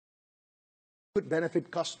could benefit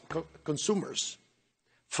consumers.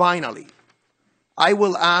 Finally, I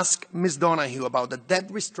will ask Ms. Donahue about the debt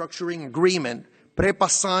restructuring agreement PREPA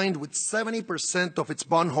signed with 70% of its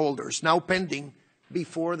bondholders, now pending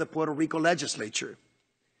before the Puerto Rico legislature.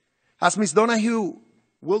 As Ms. Donahue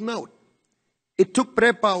will note, it took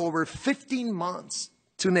PREPA over 15 months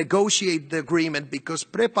to negotiate the agreement because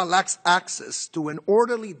PREPA lacks access to an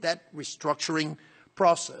orderly debt restructuring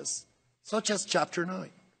process, such as Chapter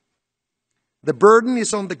 9. The burden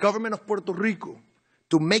is on the government of Puerto Rico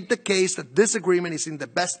to make the case that this agreement is in the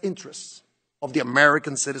best interests of the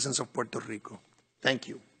American citizens of Puerto Rico. Thank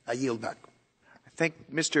you. I yield back. I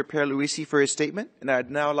thank Mr. Pierluisi for his statement, and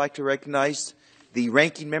I'd now like to recognize the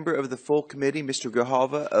ranking member of the full committee, Mr.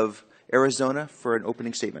 Grijalva of Arizona, for an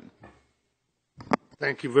opening statement.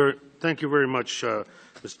 Thank you very much,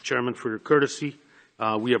 Mr. Chairman, for your courtesy.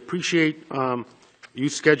 We appreciate you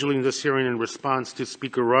scheduling this hearing in response to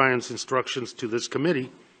Speaker Ryan's instructions to this committee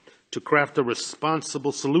to craft a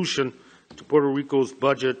responsible solution to Puerto Rico's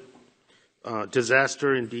budget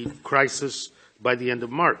disaster, indeed crisis, by the end of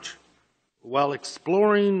March. While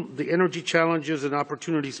exploring the energy challenges and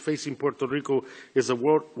opportunities facing Puerto Rico is a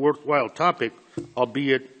worthwhile topic,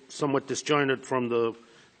 albeit somewhat disjointed from the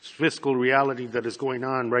fiscal reality that is going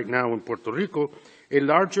on right now in Puerto Rico,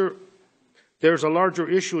 there's a larger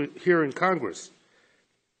issue here in Congress.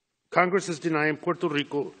 Congress is denying Puerto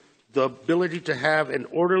Rico the ability to have an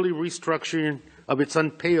orderly restructuring of its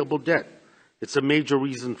unpayable debt. It's a major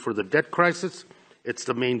reason for the debt crisis. It's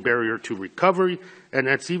the main barrier to recovery, and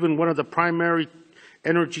that's even one of the primary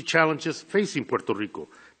energy challenges facing Puerto Rico.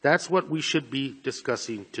 That's what we should be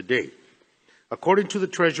discussing today. According to the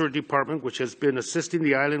Treasury Department, which has been assisting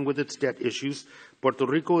the island with its debt issues, Puerto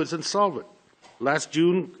Rico is insolvent. Last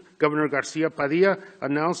June, Governor Garcia Padilla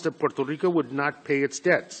announced that Puerto Rico would not pay its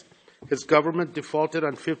debts. His government defaulted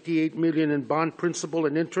on $58 million in bond principal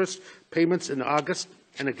and interest payments in August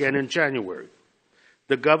and again in January.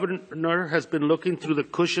 The governor has been looking through the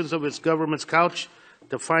cushions of his government's couch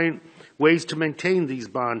to find ways to maintain these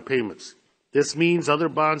bond payments. This means other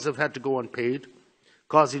bonds have had to go unpaid,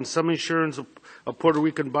 causing some insurers of Puerto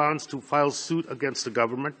Rican bonds to file suit against the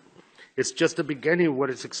government. It's just the beginning of what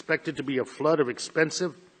is expected to be a flood of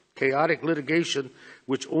expensive, chaotic litigation,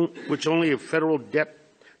 which only a federal debt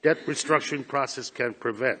restructuring process can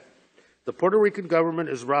prevent. The Puerto Rican government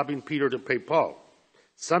is robbing Peter to pay Paul.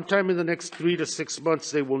 Sometime in the next 3 to 6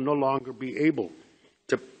 months, they will no longer be able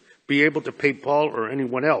to pay Paul or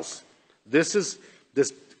anyone else. This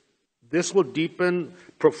will deepen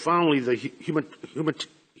profoundly the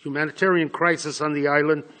humanitarian crisis on the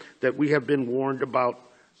island that we have been warned about,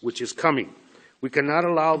 which is coming. We cannot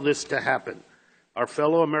allow this to happen. Our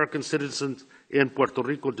fellow American citizens in Puerto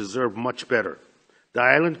Rico deserve much better. The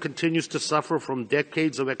island continues to suffer from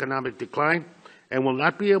decades of economic decline and will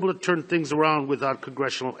not be able to turn things around without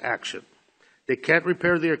congressional action. They can't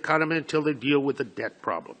repair the economy until they deal with the debt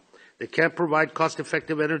problem. They can't provide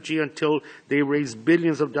cost-effective energy until they raise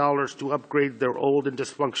billions of dollars to upgrade their old and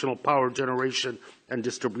dysfunctional power generation and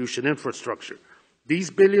distribution infrastructure. These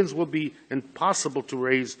billions will be impossible to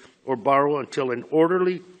raise or borrow until an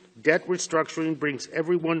orderly debt restructuring brings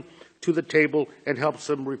everyone to the table and helps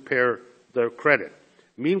them repair their credit.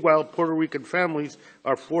 Meanwhile, Puerto Rican families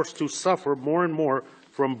are forced to suffer more and more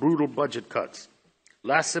from brutal budget cuts.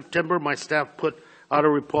 Last September, my staff put out a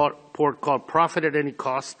report called Profit at Any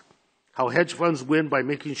Cost: How Hedge Funds Win by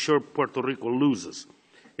Making Sure Puerto Rico Loses.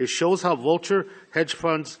 It shows how vulture hedge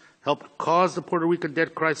funds helped cause the Puerto Rican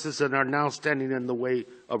debt crisis and are now standing in the way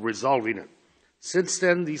of resolving it. Since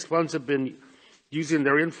then, these funds have been using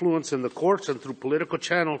their influence in the courts and through political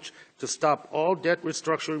channels to stop all debt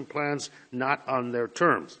restructuring plans not on their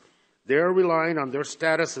terms. They are relying on their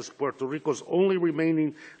status as Puerto Rico's only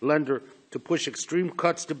remaining lender to push extreme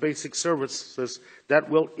cuts to basic services that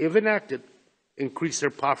will, if enacted, increase their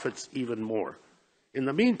profits even more. In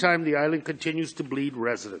the meantime, the island continues to bleed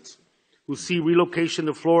residents who see relocation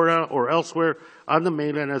to Florida or elsewhere on the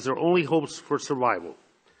mainland as their only hopes for survival.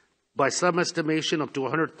 By some estimation, up to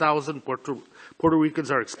 100,000 Puerto Ricans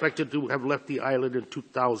are expected to have left the island in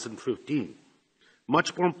 2015.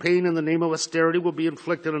 Much more pain in the name of austerity will be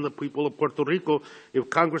inflicted on the people of Puerto Rico if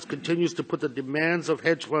Congress continues to put the demands of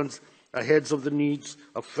hedge funds ahead of the needs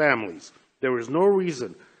of families. There is no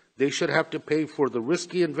reason they should have to pay for the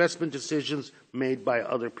risky investment decisions made by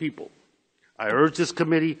other people. I urge this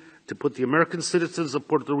committee to put the American citizens of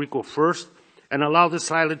Puerto Rico first and allow this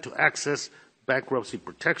island to access bankruptcy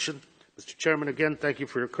protection. Mr. Chairman, again, thank you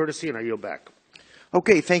for your courtesy, and I yield back.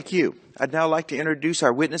 Okay, thank you. I'd now like to introduce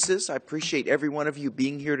our witnesses. I appreciate every one of you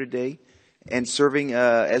being here today and serving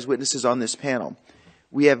as witnesses on this panel.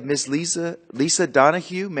 We have Ms. Lisa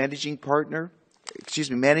Donahue, Managing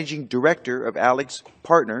Director of Alex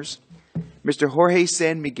Partners, Mr. Jorge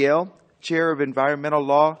San Miguel, Chair of Environmental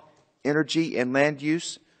Law, Energy and Land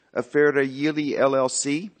Use of Ferreira Yili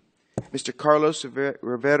LLC, Mr. Carlos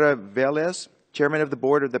Rivera Velez, Chairman of the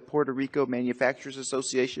Board of the Puerto Rico Manufacturers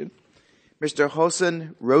Association, Mr.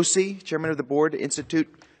 Josan Rossi, Chairman of the Board,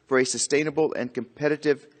 Institute for a Sustainable and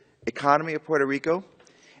Competitive Economy of Puerto Rico,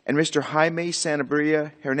 and Mr. Jaime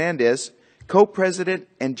Sanabria Hernandez, Co-President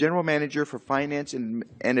and General Manager for Finance and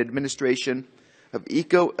Administration of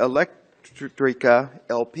Eco Electrica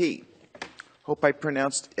LP. Hope I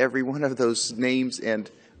pronounced every one of those names and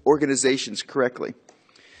organizations correctly.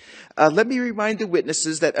 Let me remind the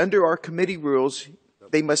witnesses that under our committee rules,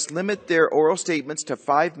 they must limit their oral statements to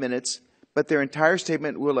 5 minutes, but their entire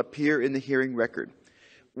statement will appear in the hearing record.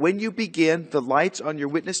 When you begin, the lights on your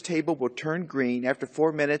witness table will turn green. After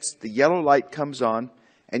 4 minutes, the yellow light comes on,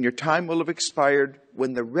 and your time will have expired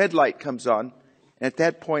when the red light comes on. And at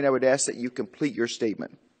that point, I would ask that you complete your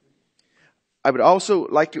statement. I would also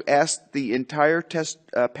like to ask the entire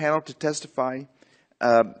panel to testify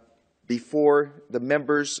before the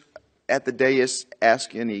members at the dais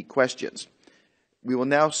ask any questions. We will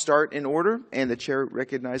now start in order, and the chair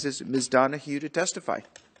recognizes Ms. Donahue to testify.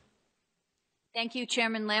 Thank you,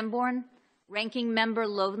 Chairman Lambourne, Ranking Member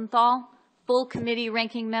Lowenthal, Full Committee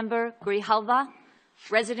Ranking Member Grijalva,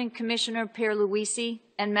 Resident Commissioner Pierluisi,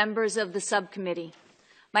 and members of the subcommittee.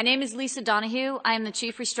 My name is Lisa Donahue. I am the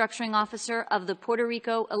Chief Restructuring Officer of the Puerto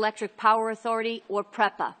Rico Electric Power Authority, or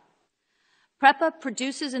PREPA. PREPA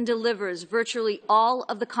produces and delivers virtually all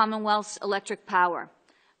of the Commonwealth's electric power.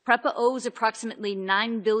 PREPA owes approximately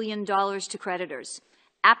 $9 billion to creditors.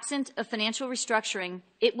 Absent of financial restructuring,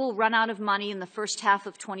 it will run out of money in the first half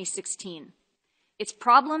of 2016. Its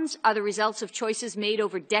problems are the results of choices made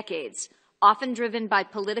over decades, often driven by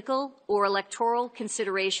political or electoral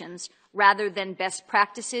considerations rather than best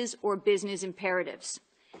practices or business imperatives.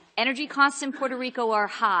 Energy costs in Puerto Rico are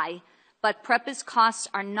high, but PREPA's costs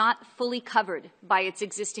are not fully covered by its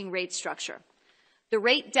existing rate structure. The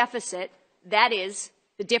rate deficit, that is,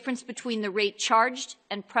 the difference between the rate charged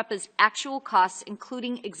and PREPA's actual costs,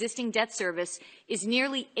 including existing debt service, is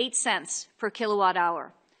nearly 8 cents per kilowatt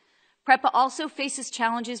hour. PREPA also faces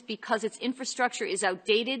challenges because its infrastructure is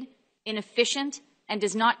outdated, inefficient, and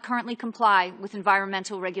does not currently comply with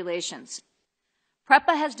environmental regulations.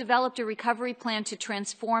 PREPA has developed a recovery plan to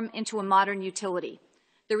transform into a modern utility.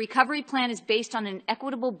 The recovery plan is based on an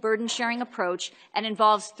equitable burden-sharing approach and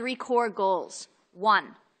involves 3 core goals.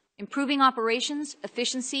 1, improving operations,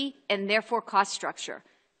 efficiency, and therefore cost structure.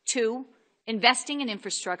 2, investing in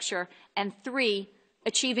infrastructure. And 3,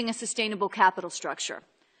 achieving a sustainable capital structure.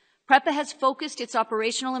 PREPA has focused its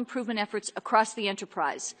operational improvement efforts across the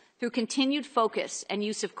enterprise. Through continued focus and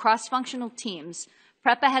use of cross-functional teams,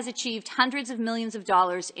 PREPA has achieved hundreds of millions of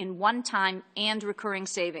dollars in one-time and recurring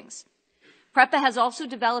savings. PREPA has also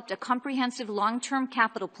developed a comprehensive long-term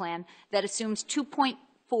capital plan that assumes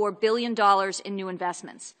 $2.4 billion in new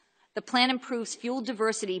investments. The plan improves fuel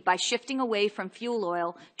diversity by shifting away from fuel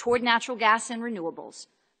oil toward natural gas and renewables.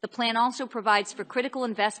 The plan also provides for critical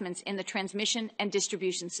investments in the transmission and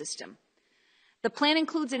distribution system. The plan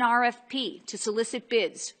includes an RFP to solicit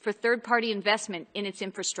bids for third-party investment in its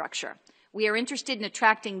infrastructure. We are interested in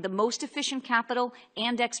attracting the most efficient capital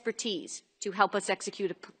and expertise to help us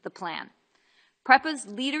execute the plan. PREPA's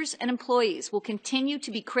leaders and employees will continue to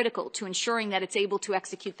be critical to ensuring that it's able to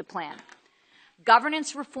execute the plan.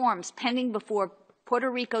 Governance reforms pending before Puerto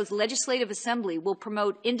Rico's Legislative Assembly will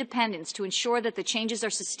promote independence to ensure that the changes are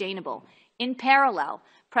sustainable. In parallel,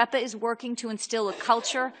 PREPA is working to instill a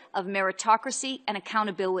culture of meritocracy and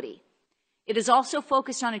accountability. It is also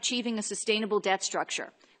focused on achieving a sustainable debt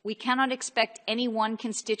structure. We cannot expect any one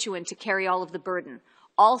constituent to carry all of the burden.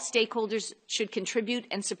 All stakeholders should contribute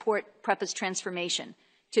and support PREPA's transformation.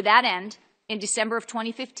 To that end, in December of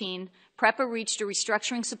 2015, PREPA reached a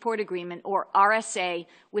restructuring support agreement, or RSA,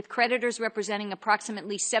 with creditors representing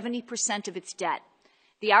approximately 70% of its debt.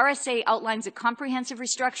 The RSA outlines a comprehensive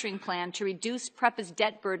restructuring plan to reduce PREPA's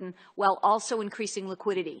debt burden while also increasing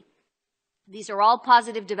liquidity. These are all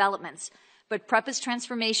positive developments, but PREPA's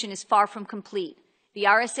transformation is far from complete. The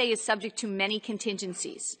RSA is subject to many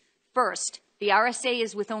contingencies. First, the RSA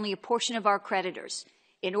is with only a portion of our creditors.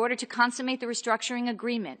 In order to consummate the restructuring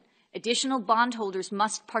agreement, additional bondholders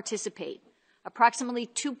must participate. Approximately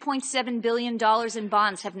 $2.7 billion in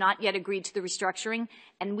bonds have not yet agreed to the restructuring,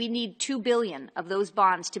 and we need $2 billion of those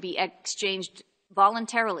bonds to be exchanged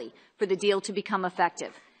voluntarily for the deal to become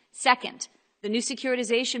effective. Second, the new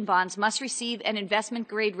securitization bonds must receive an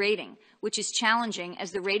investment-grade rating. which is challenging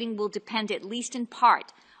as the rating will depend at least in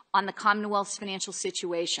part on the Commonwealth's financial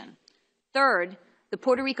situation. Third, the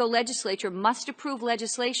Puerto Rico legislature must approve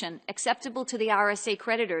legislation acceptable to the RSA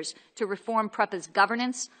creditors to reform PREPA's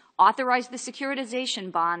governance, authorize the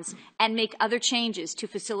securitization bonds, and make other changes to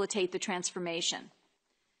facilitate the transformation.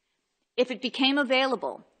 If it became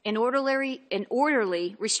available, an orderly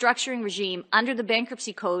restructuring regime under the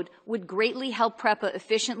Bankruptcy Code would greatly help PREPA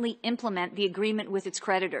efficiently implement the agreement with its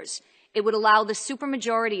creditors. It would allow the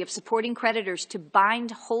supermajority of supporting creditors to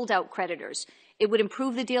bind holdout creditors. It would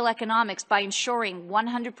improve the deal economics by ensuring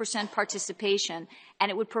 100% participation,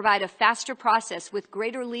 and it would provide a faster process with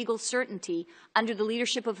greater legal certainty under the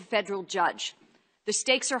leadership of a federal judge. The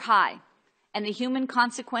stakes are high, and the human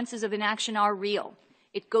consequences of inaction are real.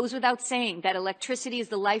 It goes without saying that electricity is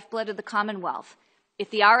the lifeblood of the Commonwealth. If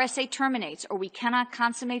the RSA terminates or we cannot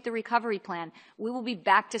consummate the recovery plan, we will be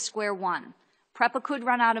back to square one. PREPA could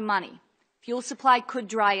run out of money. Fuel supply could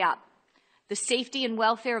dry up. The safety and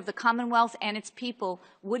welfare of the Commonwealth and its people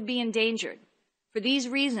would be endangered. For these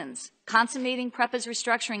reasons, consummating PREPA's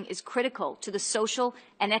restructuring is critical to the social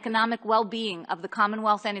and economic well-being of the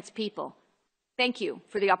Commonwealth and its people. Thank you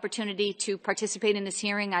for the opportunity to participate in this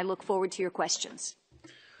hearing. I look forward to your questions.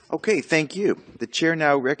 Okay, thank you. The chair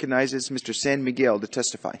now recognizes Mr. San Miguel to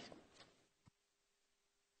testify.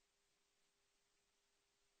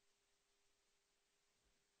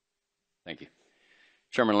 Thank you.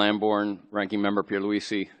 Chairman Lamborn, Ranking Member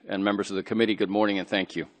Pierluisi, and members of the committee, good morning and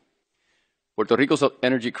thank you. Puerto Rico's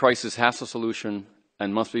energy crisis has a solution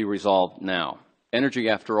and must be resolved now. Energy,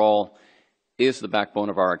 after all, is the backbone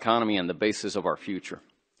of our economy and the basis of our future.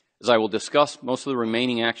 As I will discuss, most of the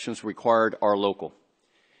remaining actions required are local.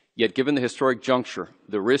 Yet, given the historic juncture,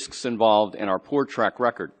 the risks involved, and our poor track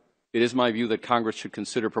record, it is my view that Congress should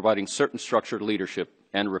consider providing certain structured leadership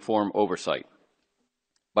and reform oversight.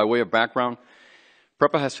 By way of background,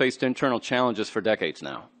 PREPA has faced internal challenges for decades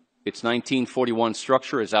now. Its 1941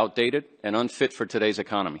 structure is outdated and unfit for today's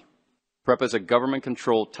economy. PREPA is a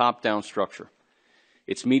government-controlled, top-down structure.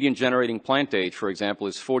 Its median generating plant age, for example,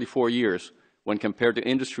 is 44 years when compared to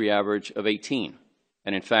industry average of 18.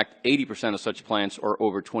 And in fact, 80% of such plants are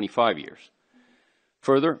over 25 years.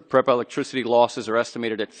 Further, PREPA electricity losses are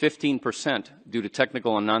estimated at 15% due to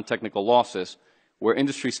technical and non-technical losses, where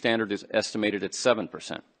industry standard is estimated at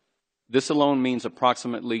 7%. This alone means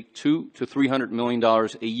approximately $200 to $300 million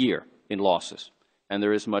a year in losses, and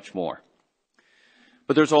there is much more.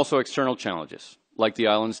 But there's also external challenges, like the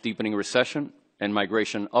island's deepening recession and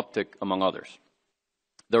migration uptick, among others.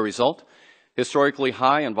 The result? Historically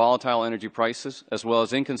high and volatile energy prices, as well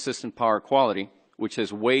as inconsistent power quality, which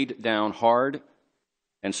has weighed down hard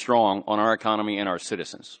and strong on our economy and our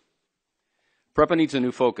citizens. PREPA needs a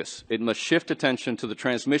new focus. It must shift attention to the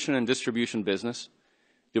transmission and distribution business,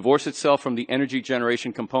 divorce itself from the energy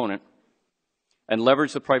generation component, and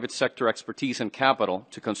leverage the private sector expertise and capital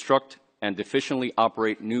to construct and efficiently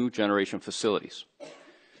operate new generation facilities.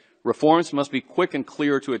 Reforms must be quick and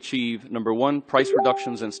clear to achieve, number one, price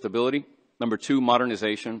reductions and stability, number two,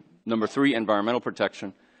 modernization, number three, environmental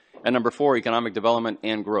protection, and number four, economic development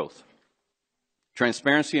and growth.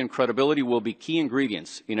 Transparency and credibility will be key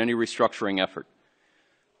ingredients in any restructuring effort.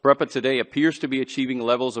 PREPA today appears to be achieving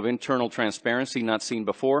levels of internal transparency not seen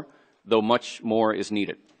before, though much more is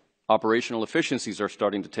needed. Operational efficiencies are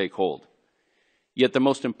starting to take hold. Yet the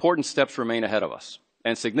most important steps remain ahead of us,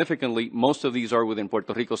 and significantly, most of these are within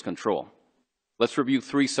Puerto Rico's control. Let's review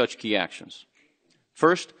three such key actions.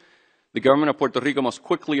 First, the government of Puerto Rico must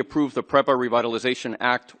quickly approve the PREPA Revitalization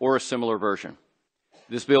Act or a similar version.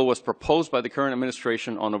 This bill was proposed by the current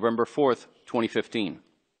administration on November 4th, 2015.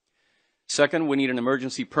 Second, we need an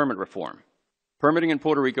emergency permit reform. Permitting in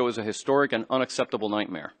Puerto Rico is a historic and unacceptable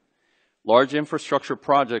nightmare. Large infrastructure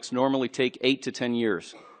projects normally take 8 to 10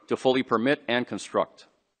 years to fully permit and construct.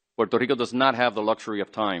 Puerto Rico does not have the luxury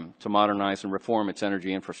of time to modernize and reform its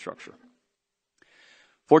energy infrastructure.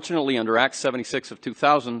 Fortunately, under Act 76 of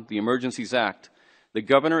 2000, the Emergencies Act, the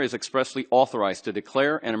governor is expressly authorized to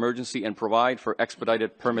declare an emergency and provide for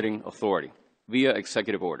expedited permitting authority via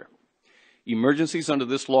executive order. Emergencies under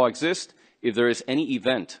this law exist if there is any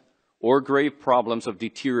event or grave problems of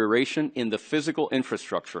deterioration in the physical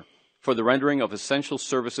infrastructure for the rendering of essential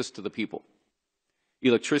services to the people.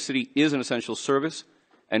 Electricity is an essential service,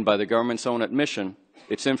 and by the government's own admission,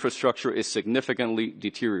 its infrastructure is significantly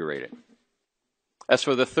deteriorated. As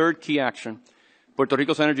for the third key action, Puerto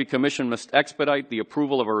Rico's Energy Commission must expedite the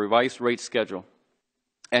approval of a revised rate schedule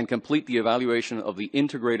and complete the evaluation of the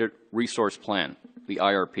Integrated Resource Plan, the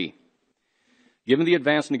IRP. Given the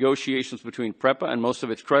advanced negotiations between PREPA and most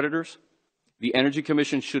of its creditors, The Energy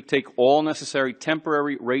Commission should take all necessary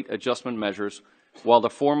temporary rate adjustment measures while the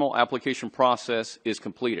formal application process is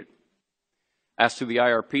completed. As to the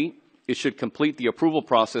IRP, it should complete the approval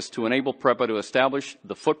process to enable PREPA to establish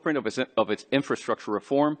the footprint of its infrastructure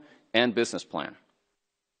reform and business plan.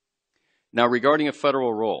 Now, regarding a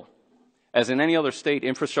federal role, as in any other state,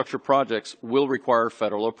 infrastructure projects will require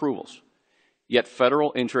federal approvals. Yet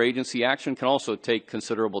federal interagency action can also take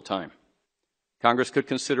considerable time. Congress could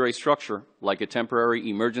consider a structure like a temporary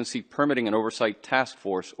emergency permitting and oversight task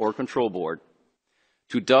force or control board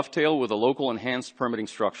to dovetail with a local enhanced permitting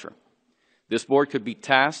structure. This board could be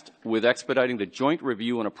tasked with expediting the joint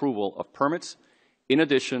review and approval of permits in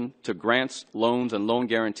addition to grants, loans, and loan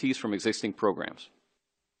guarantees from existing programs.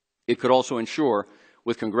 It could also ensure,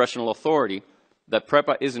 with congressional authority, that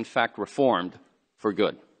PREPA is in fact reformed for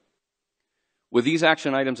good. With these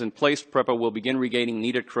action items in place, PREPA will begin regaining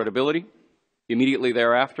needed credibility. Immediately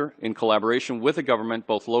thereafter, in collaboration with the government,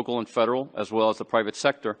 both local and federal, as well as the private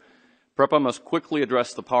sector, PREPA must quickly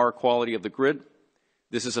address the power quality of the grid.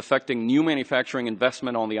 This is affecting new manufacturing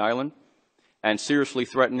investment on the island and seriously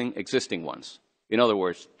threatening existing ones. In other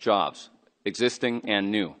words, jobs, existing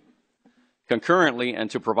and new. Concurrently, and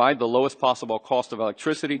to provide the lowest possible cost of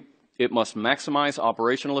electricity, it must maximize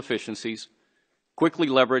operational efficiencies, quickly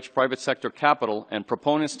leverage private sector capital and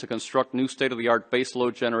proponents to construct new state-of-the-art base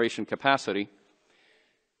load generation capacity,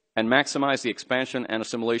 and maximize the expansion and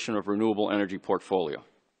assimilation of renewable energy portfolio.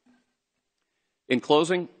 In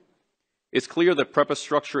closing, it's clear that PREPA's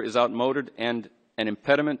structure is outmoded and an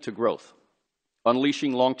impediment to growth.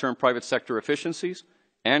 Unleashing long-term private sector efficiencies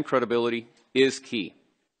and credibility is key.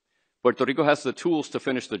 Puerto Rico has the tools to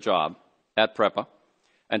finish the job at PREPA,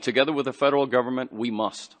 and together with the federal government, we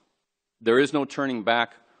must. There is no turning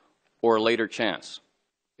back or a later chance.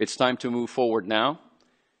 It's time to move forward now.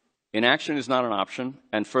 Inaction is not an option,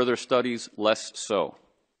 and further studies less so.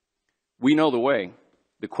 We know the way.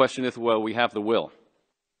 The question is whether we have the will.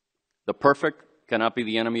 The perfect cannot be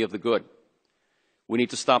the enemy of the good. We need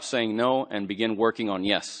to stop saying no and begin working on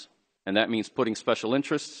yes. And that means putting special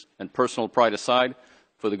interests and personal pride aside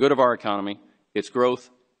for the good of our economy, its growth,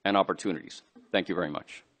 and opportunities. Thank you very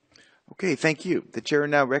much. Okay, thank you. The chair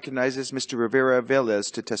now recognizes Mr. Rivera Velez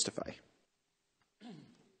to testify.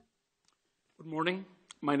 Good morning.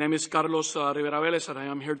 My name is Carlos Rivera Velez, and I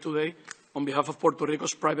am here today on behalf of Puerto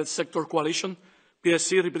Rico's Private Sector Coalition,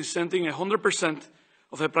 PSC, representing 100%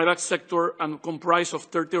 of the private sector and comprised of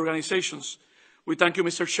 30 organizations. We thank you,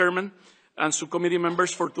 Mr. Chairman, and subcommittee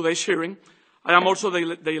members for today's hearing. I am also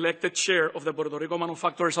the elected chair of the Puerto Rico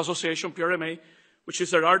Manufacturers Association, PRMA, which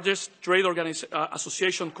is the largest trade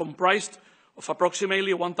association comprised of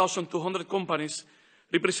approximately 1,200 companies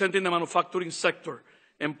representing the manufacturing sector,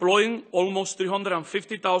 employing almost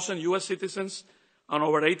 350,000 U.S. citizens and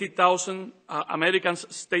over 80,000 Americans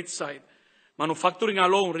stateside. Manufacturing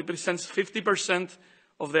alone represents 50%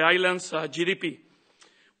 of the island's GDP.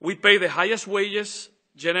 We pay the highest wages,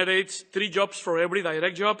 generates 3 jobs for every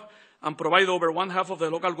direct job, and provide over 1/2 of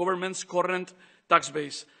the local government's current tax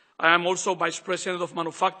base. I am also Vice President of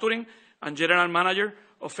Manufacturing and General Manager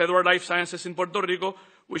of Federal Life Sciences in Puerto Rico,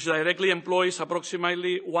 which directly employs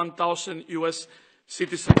approximately 1,000 U.S.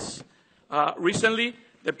 citizens. Recently,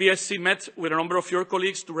 the PSC met with a number of your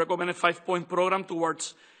colleagues to recommend a 5-point program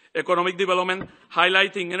towards economic development,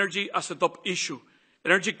 highlighting energy as a top issue.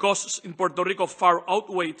 Energy costs in Puerto Rico far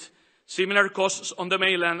outweigh similar costs on the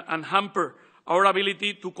mainland and hamper our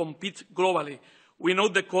ability to compete globally. We know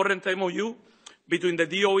the current MOU between the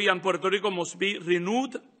DOE and Puerto Rico must be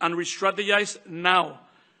renewed and re-strategized now.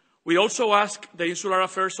 We also ask the Insular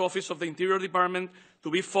Affairs Office of the Interior Department to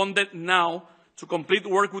be funded now to complete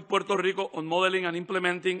work with Puerto Rico on modeling and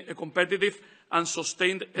implementing a competitive and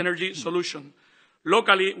sustained energy solution.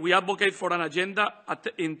 Locally, we advocate for an agenda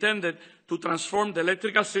intended to transform the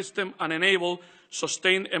electrical system and enable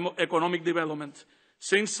sustained economic development.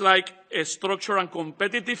 Things like a structured and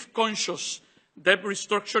competitive conscious debt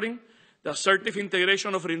restructuring, the assertive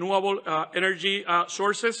integration of renewable energy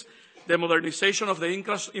sources, the modernization of the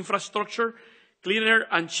infrastructure, cleaner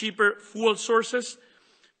and cheaper fuel sources,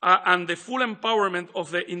 and the full empowerment of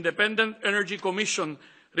the Independent Energy Commission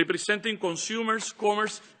representing consumers,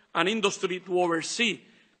 commerce, and industry to oversee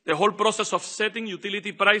the whole process of setting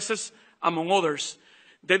utility prices, among others.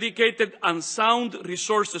 Dedicated and sound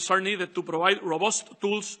resources are needed to provide robust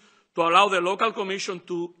tools to allow the local commission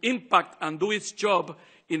to impact and do its job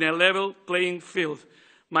in a level playing field.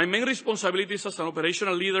 My main responsibilities as an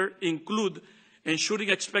operational leader include ensuring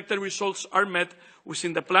expected results are met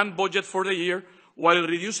within the planned budget for the year while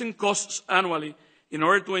reducing costs annually in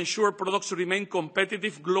order to ensure products remain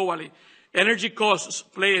competitive globally, Energy costs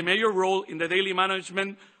play a major role in the daily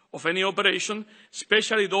management of any operation,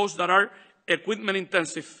 especially those that are equipment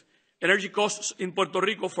intensive. Energy costs in Puerto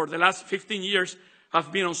Rico for the last 15 years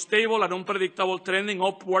have been unstable and unpredictable, trending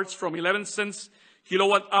upwards from 11 cents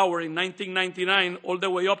kilowatt hour in 1999 all the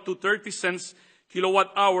way up to 30 cents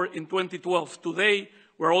kilowatt hour in 2012. Today,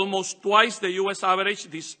 we're almost twice the U.S. average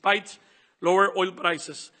despite lower oil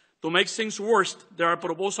prices. To make things worse, there are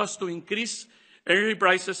proposals to increase energy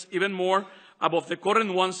prices even more above the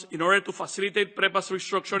current ones in order to facilitate PREPA's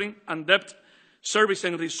restructuring and debt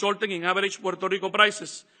servicing, resulting in average Puerto Rico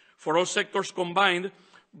prices for all sectors combined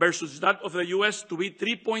versus that of the U.S. to be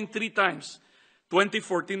 3.3 times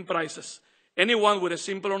 2014 prices. Anyone with a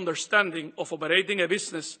simple understanding of operating a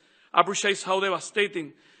business appreciates how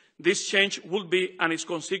devastating this change would be and its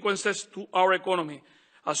consequences to our economy.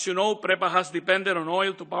 As you know, PREPA has depended on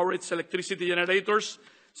oil to power its electricity generators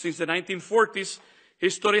since the 1940s.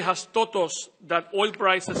 History has taught us that oil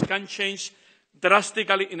prices can change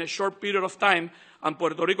drastically in a short period of time, and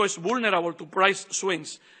Puerto Rico is vulnerable to price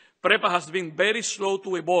swings. PREPA has been very slow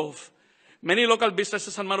to evolve. Many local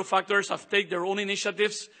businesses and manufacturers have taken their own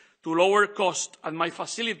initiatives to lower cost. At my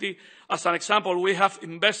facility, as an example, we have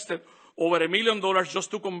invested over $1 million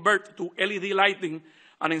just to convert to LED lighting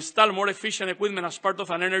and install more efficient equipment as part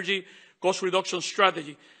of an energy cost reduction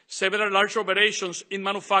strategy. Several large operations in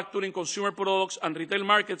manufacturing, consumer products, and retail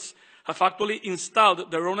markets have actually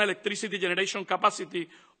installed their own electricity generation capacity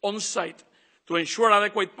on site to ensure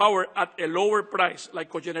adequate power at a lower price,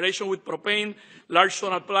 like cogeneration with propane, large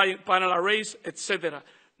solar panel arrays, etc.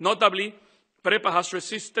 Notably, PREPA has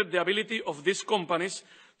resisted the ability of these companies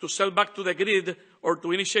to sell back to the grid or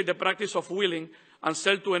to initiate the practice of wheeling and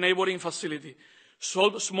sell to a neighboring facility.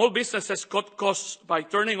 So small businesses cut costs by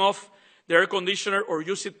turning off the air conditioner or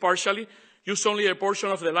use it partially, use only a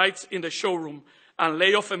portion of the lights in the showroom, and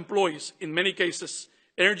lay off employees. In many cases,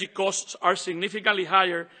 energy costs are significantly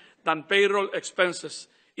higher than payroll expenses.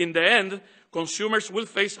 In the end, consumers will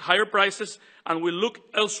face higher prices and will look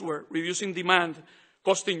elsewhere, reducing demand,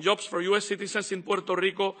 costing jobs for U.S. citizens in Puerto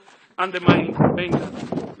Rico and the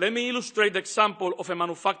mainland. Let me illustrate the example of a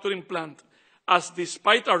manufacturing plant. As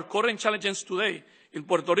despite our current challenges today, in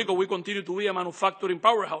Puerto Rico we continue to be a manufacturing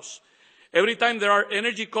powerhouse. Every time there are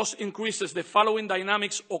energy cost increases, the following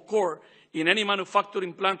dynamics occur in any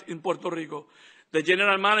manufacturing plant in Puerto Rico. The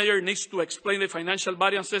general manager needs to explain the financial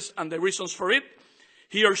variances and the reasons for it.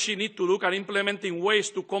 He or she needs to look at implementing ways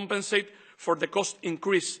to compensate for the cost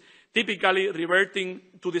increase, typically reverting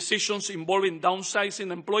to decisions involving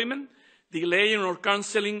downsizing employment, delaying or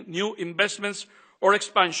canceling new investments or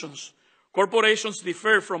expansions. Corporations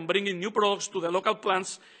defer from bringing new products to the local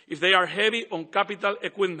plants if they are heavy on capital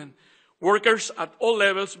equipment. Workers at all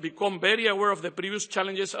levels become very aware of the previous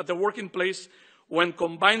challenges at the working place. When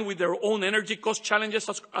combined with their own energy cost challenges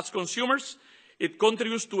as consumers, it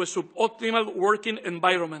contributes to a suboptimal working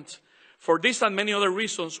environment. For this and many other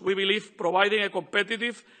reasons, we believe providing a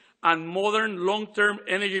competitive and modern long-term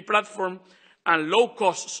energy platform and low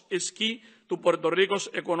costs is key to Puerto Rico's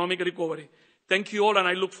economic recovery. Thank you all, and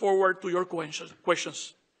I look forward to your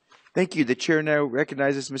questions. Thank you. The chair now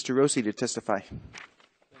recognizes Mr. Rossi to testify.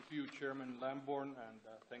 Thank you, Chairman Lamborn, and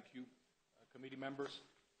thank you, committee members.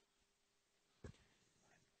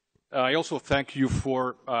 I also thank you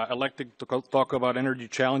for electing to talk about energy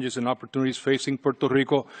challenges and opportunities facing Puerto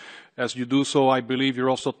Rico. As you do so, I believe you're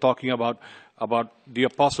also talking about the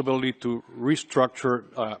possibility to restructure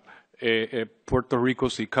Puerto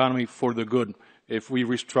Rico's economy for the good if we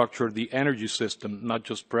restructure the energy system, not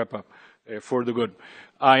just PREPA, for the good.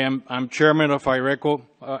 I'm chairman of IRECO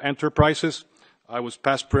Enterprises. I was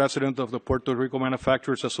past president of the Puerto Rico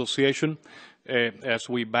Manufacturers Association as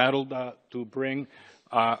we battled to bring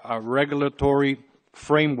a regulatory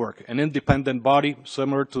framework, an independent body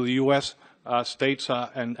similar to the U.S. States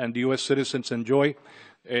and the U.S. citizens enjoy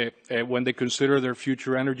when they consider their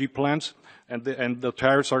future energy plans and the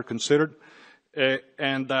tariffs are considered.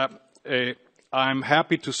 I'm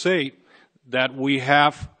happy to say that we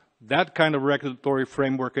have that kind of regulatory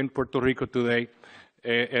framework in Puerto Rico today,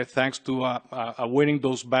 thanks to winning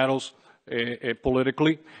those battles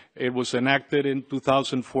politically. It was enacted in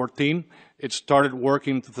 2014. It started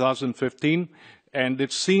working in 2015, and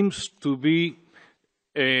it seems to be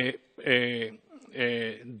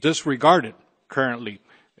disregarded currently,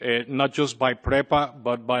 not just by PREPA,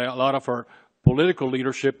 but by a lot of our political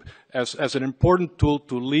leadership as an important tool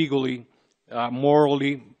to legally,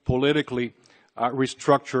 morally, politically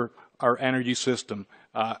restructure our energy system.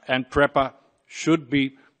 And PREPA should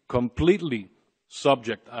be completely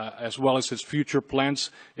subject, as well as its future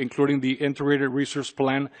plans, including the integrated resource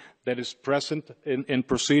plan that is present in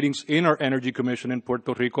proceedings in our Energy Commission in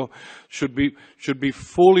Puerto Rico, should be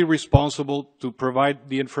fully responsible to provide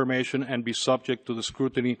the information and be subject to the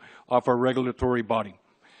scrutiny of our regulatory body.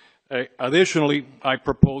 Additionally, I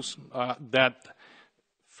propose that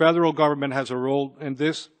federal government has a role in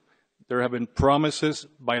this. There have been promises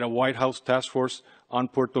by the White House Task Force on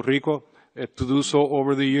Puerto Rico to do so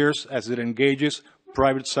over the years as it engages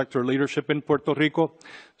private sector leadership in Puerto Rico,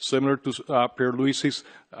 similar to Pierluisi's,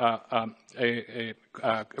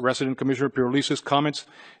 Resident Commissioner Pierluisi's comments.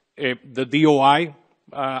 The DOI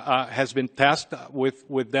has been tasked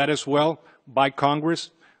with that as well by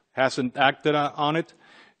Congress, hasn't acted on it.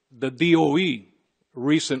 The DOE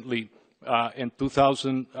recently, in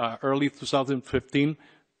early 2015,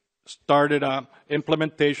 started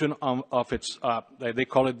implementation of its, they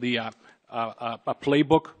call it a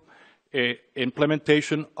playbook,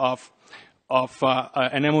 implementation of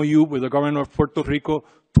an MOU with the government of Puerto Rico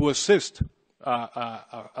to assist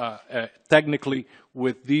technically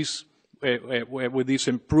with these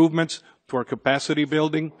improvements to our capacity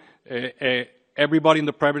building. Everybody in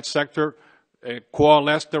the private sector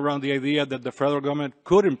coalesced around the idea that the federal government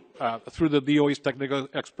could, through the DOE's technical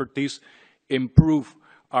expertise, improve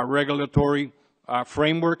our regulatory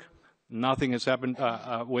framework. Nothing has happened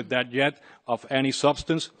with that yet of any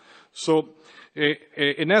substance. So,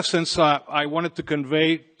 in essence, I wanted to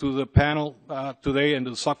convey to the panel today and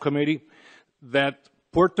to the subcommittee that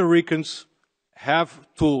Puerto Ricans have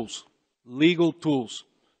tools, legal tools,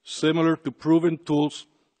 similar to proven tools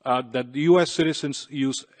that the U.S. citizens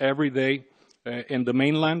use every day in the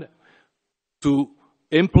mainland to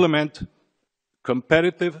implement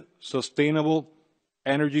competitive, sustainable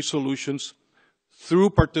energy solutions through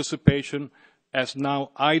participation, as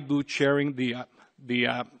now I do, chairing the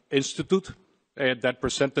institute that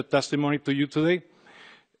presented testimony to you today,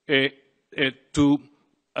 to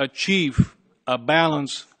achieve a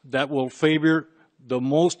balance that will favor the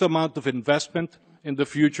most amount of investment in the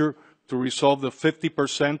future to resolve the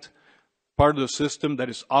 50% part of the system that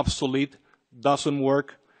is obsolete, doesn't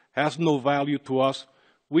work, has no value to us.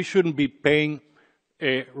 We shouldn't be paying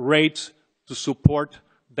rates to support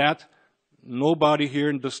that. Nobody here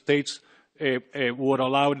in the States would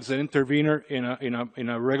allow it as an intervener in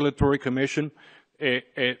a regulatory commission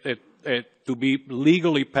to be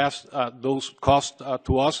legally pass those costs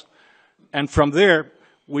to us. And from there,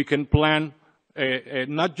 we can plan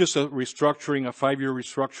not just a restructuring, a 5-year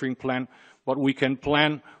restructuring plan, but we can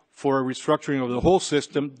plan for a restructuring of the whole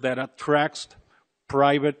system that attracts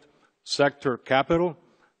private sector capital,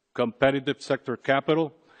 competitive sector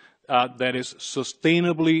capital, that is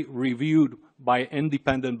sustainably reviewed by an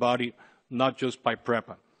independent body, not just by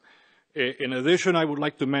PREPA. In addition, I would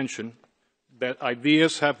like to mention that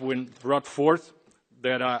ideas have been brought forth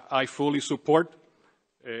that I fully support,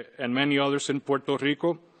 and many others in Puerto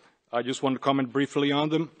Rico. I just want to comment briefly on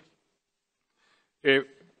them.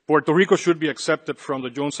 Puerto Rico should be accepted from the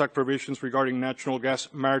Jones Act provisions regarding natural gas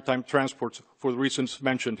maritime transports for the reasons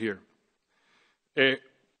mentioned here.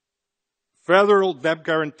 Federal debt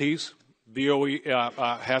guarantees, DOE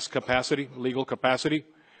has capacity, legal capacity,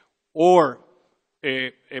 or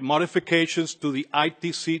modifications to the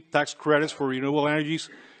ITC tax credits for renewable energies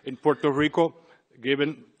in Puerto Rico,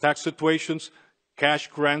 given tax situations, cash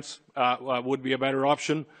grants would be a better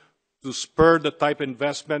option to spur the type of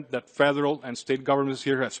investment that federal and state governments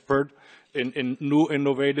here have spurred in new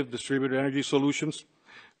innovative distributed energy solutions.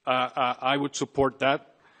 I would support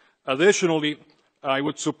that. Additionally, I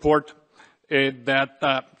would support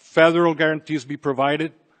that federal guarantees be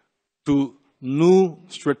provided to new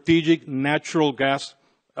strategic natural gas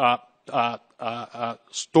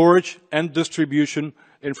storage and distribution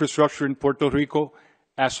infrastructure in Puerto Rico,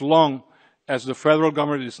 as long as the federal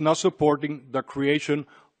government is not supporting the creation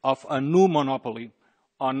of a new monopoly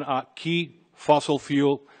on key fossil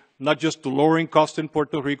fuel, not just to lowering cost in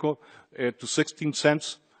Puerto Rico to 16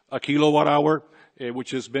 cents a kilowatt hour,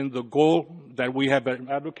 which has been the goal that we have been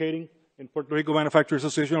advocating in Puerto Rico Manufacturers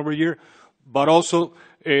Association over a year, but also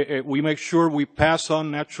we make sure we pass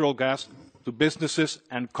on natural gas to businesses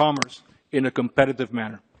and commerce in a competitive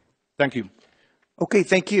manner. Thank you. Okay,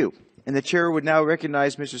 thank you. And the chair would now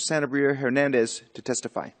recognize Mr. Sanabria Hernandez to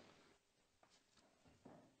testify.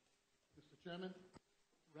 Mr. Chairman,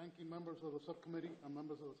 ranking members of the subcommittee and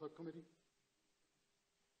members of the subcommittee,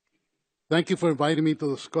 thank you for inviting me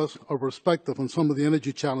to discuss our perspective on some of the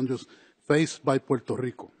energy challenges faced by Puerto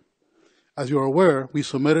Rico. As you are aware, we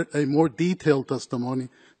submitted a more detailed testimony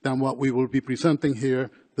than what we will be presenting here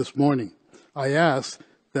this morning. I ask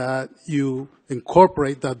that you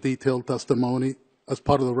incorporate that detailed testimony as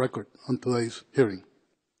part of the record on today's hearing.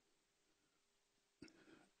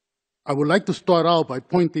 I would like to start out by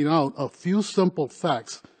pointing out a few simple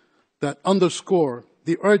facts that underscore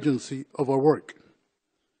the urgency of our work.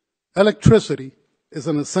 Electricity is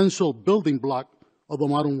an essential building block of the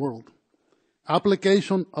modern world.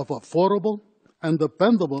 Application of affordable and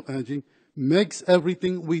dependable energy makes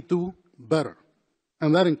everything we do better,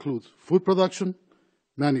 and that includes food production,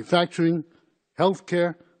 manufacturing,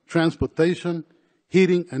 healthcare, transportation,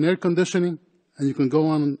 heating and air conditioning, and you can go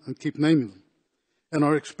on and keep naming them. In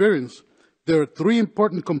our experience, there are three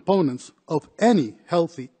important components of any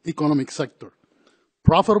healthy economic sector: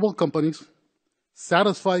 profitable companies,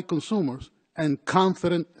 satisfied consumers, and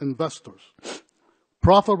confident investors.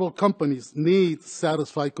 Profitable companies need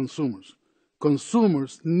satisfied consumers.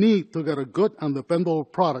 Consumers need to get a good and dependable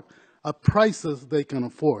product at prices they can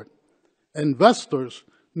afford. Investors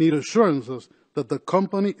need assurances that the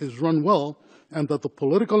company is run well and that the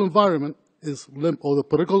political environment the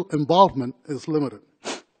political involvement is limited.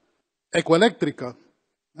 Ecoelectrica,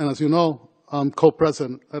 and as you know, I'm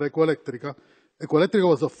co-president at Ecoelectrica. Ecoelectrica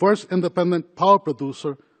was the first independent power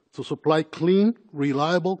producer to supply clean,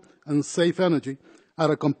 reliable, and safe energy at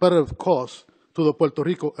a competitive cost to the Puerto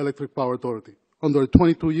Rico Electric Power Authority under a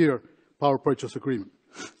 22-year power purchase agreement.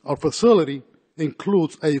 Our facility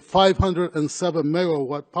includes a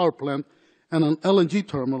 507-megawatt power plant and an LNG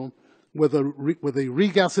terminal with a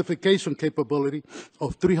regasification capability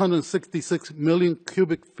of 366 million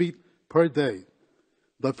cubic feet per day.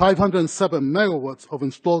 The 507 megawatts of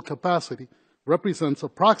installed capacity represents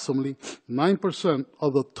approximately 9%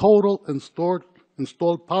 of the total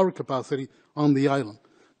installed power capacity on the island.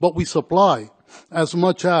 But we supply as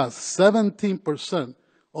much as 17%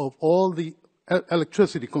 of all the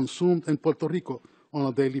electricity consumed in Puerto Rico on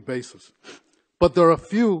a daily basis. But there are a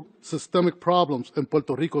few systemic problems in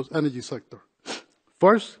Puerto Rico's energy sector.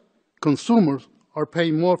 First, consumers are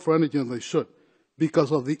paying more for energy than they should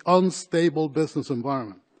because of the unstable business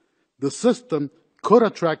environment. The system could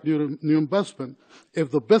attract new investment if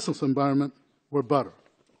the business environment were better.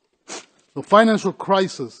 The financial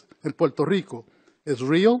crisis in Puerto Rico is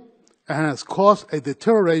real and has caused a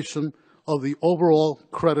deterioration of the overall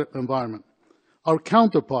credit environment. Our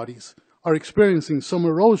counterparties are experiencing some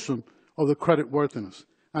erosion of the credit worthiness,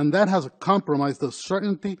 and that has compromised the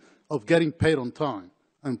certainty of getting paid on time.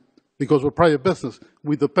 And because we're private business,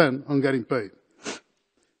 we depend on getting paid.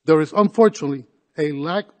 There is unfortunately a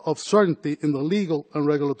lack of certainty in the legal and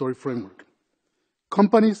regulatory framework.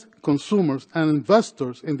 Companies, consumers, and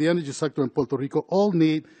investors in the energy sector in Puerto Rico all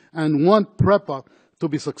need and want PREPA to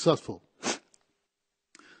be successful.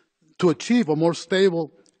 To achieve a more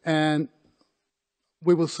stable and,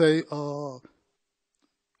 we will say,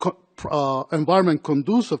 environment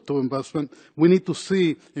conducive to investment, we need to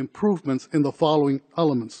see improvements in the following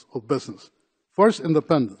elements of business. First,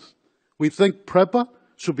 independence. We think PREPA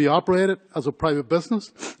should be operated as a private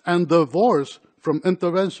business and divorced from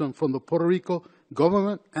intervention from the Puerto Rico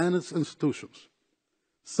government and its institutions.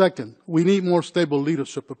 Second, we need more stable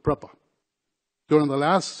leadership at PREPA. During the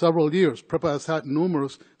last several years, PREPA has had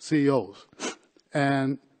numerous CEOs.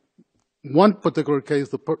 And one particular case,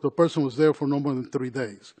 the person was there for no more than 3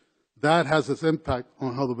 days. That has its impact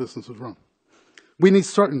on how the business is run. We need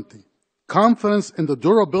certainty. Confidence in the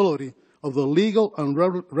durability of the legal and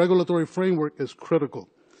regulatory framework is critical.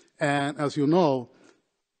 And as you know,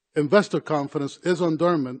 investor confidence is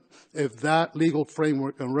undermined if that legal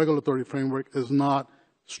framework and regulatory framework is not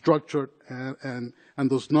structured and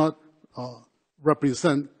does not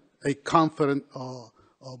represent a confident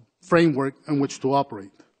framework in which to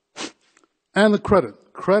operate. And the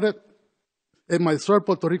credit. Credit, it might serve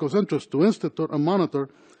Puerto Rico's interest to institute and monitor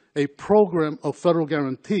a program of federal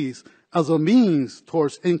guarantees as a means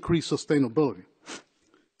towards increased sustainability.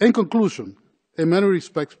 In conclusion, in many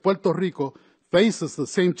respects, Puerto Rico faces the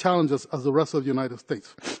same challenges as the rest of the United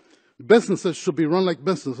States. Businesses should be run like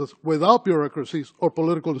businesses without bureaucracies or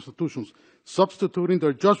political institutions, substituting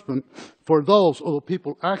their judgment for those of the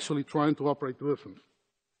people actually trying to operate the business.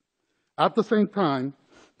 At the same time,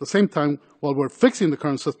 while we're fixing the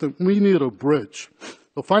current system, we need a bridge.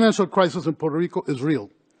 The financial crisis in Puerto Rico is real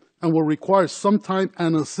and will require some time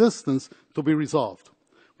and assistance to be resolved.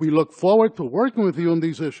 We look forward to working with you on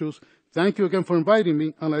these issues. Thank you again for inviting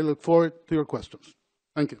me, and I look forward to your questions.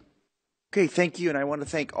 Thank you. Okay, thank you, and I want to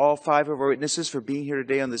thank all 5 of our witnesses for being here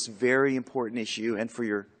today on this very important issue and for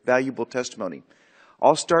your valuable testimony.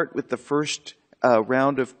 I'll start with the first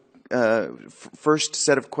first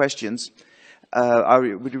set of questions. I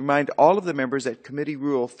would remind all of the members that Committee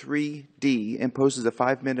Rule 3D imposes a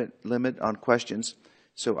 5-minute limit on questions.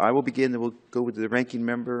 So I will begin, then we'll go with the ranking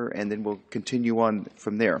member, and then we'll continue on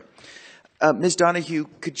from there. Ms. Donahue,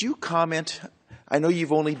 could you comment? I know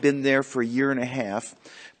you've only been there for a year and a half,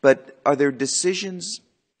 but are there decisions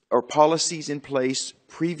or policies in place,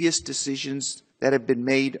 previous decisions that have been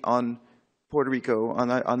made on Puerto Rico,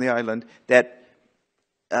 on the island, that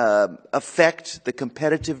affect the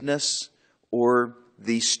competitiveness or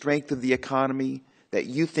the strength of the economy that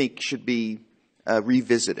you think should be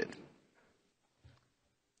revisited?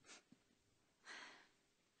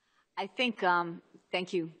 I think,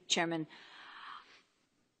 thank you, Chairman.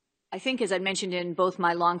 I think, as I mentioned in both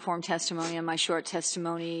my long-form testimony and my short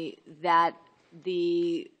testimony, that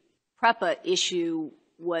the PREPA issue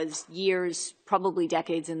was years, probably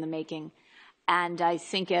decades in the making. And I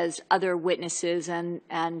think, as other witnesses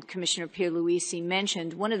and Commissioner Pierluisi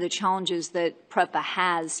mentioned, one of the challenges that PREPA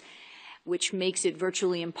has, which makes it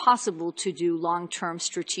virtually impossible to do long-term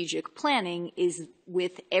strategic planning, is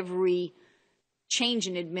with every change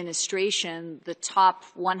in administration, the top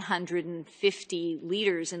 150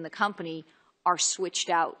 leaders in the company are switched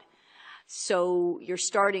out. So you're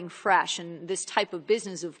starting fresh, and this type of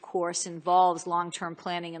business, of course, involves long-term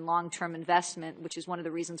planning and long-term investment, which is one of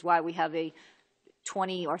the reasons why we have a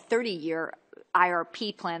 20 or 30-year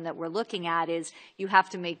IRP plan that we're looking at. Is you have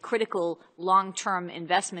to make critical long-term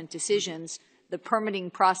investment decisions. The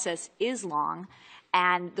permitting process is long,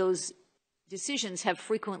 and those decisions have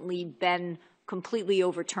frequently been completely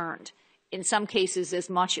overturned, in some cases as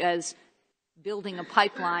much as building a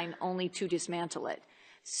pipeline only to dismantle it.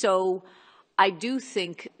 So I do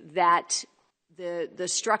think that the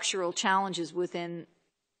structural challenges within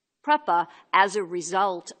PREPA, as a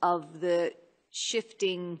result of the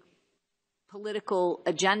shifting political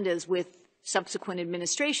agendas with subsequent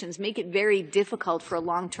administrations, make it very difficult for a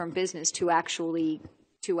long-term business to actually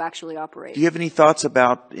operate. Do you have any thoughts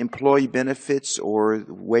about employee benefits or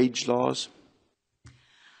wage laws?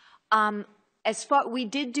 We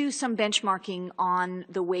did do some benchmarking on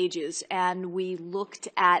the wages, and we looked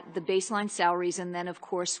at the baseline salaries, and then, of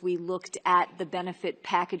course, we looked at the benefit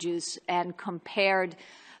packages and compared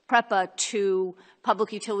PREPA to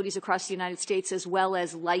public utilities across the United States, as well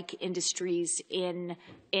as like industries in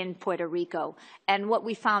Puerto Rico. And what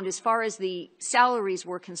we found, as far as the salaries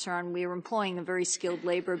were concerned, we were employing a very skilled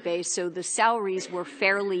labor base, so the salaries were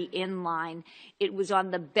fairly in line. It was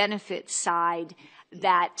on the benefit side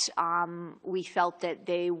that we felt that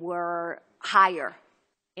they were higher,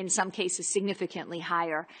 in some cases significantly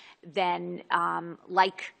higher, than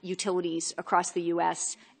like utilities across the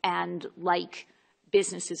U.S. and like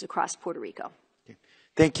businesses across Puerto Rico. Okay.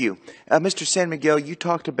 Thank you. Mr. San Miguel, you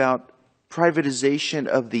talked about privatization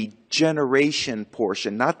of the generation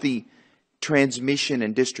portion, not the transmission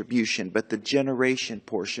and distribution, but the generation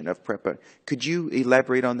portion of PREPA. Could you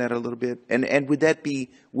elaborate on that a little bit? And would that be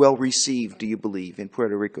well received, do you believe, in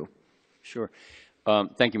Puerto Rico? Sure.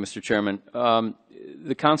 Thank you, Mr. Chairman.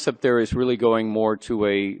 The concept there is really going more to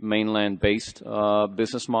a mainland-based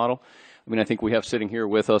business model. I mean, I think we have sitting here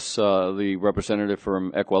with us the representative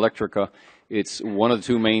from Ecoelectrica. It's one of the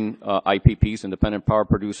two main IPPs, independent power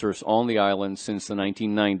producers, on the island since the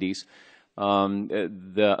 1990s.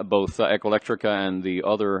 Both Ecoelectrica and the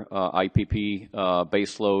other IPP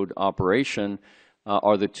baseload operation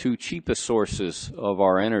are the two cheapest sources of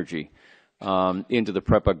our energy into the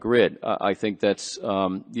PREPA grid. I think that's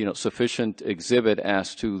sufficient exhibit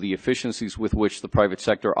as to the efficiencies with which the private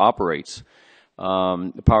sector operates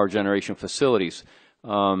the power generation facilities,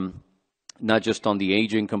 not just on the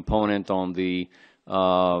aging component, on the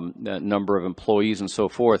number of employees and so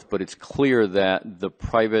forth, but it's clear that the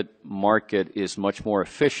private market is much more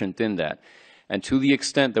efficient in that. And to the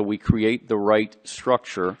extent that we create the right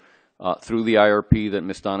structure through the IRP that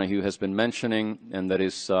Ms. Donahue has been mentioning and that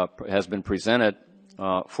has been presented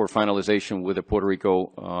for finalization with the Puerto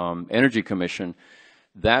Rico Energy Commission,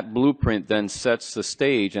 that blueprint then sets the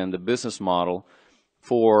stage and the business model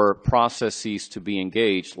for processes to be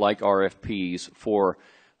engaged, like RFPs, for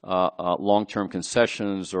long-term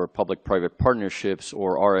concessions or public-private partnerships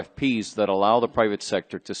or RFPs that allow the private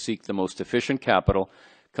sector to seek the most efficient capital,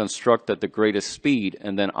 construct at the greatest speed,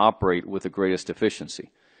 and then operate with the greatest efficiency.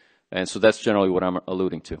 And so that's generally what I'm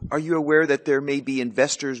alluding to. Are you aware that there may be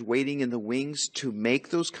investors waiting in the wings to make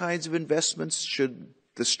those kinds of investments should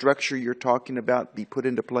the structure you're talking about be put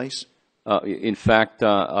into place? In fact,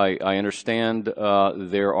 I understand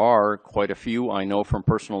there are quite a few. I know from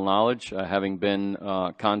personal knowledge, having been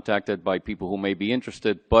contacted by people who may be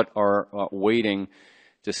interested, but are waiting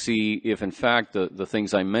to see if, in fact, the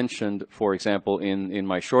things I mentioned, for example, in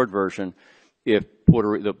my short version, if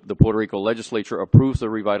the Puerto Rico legislature approves the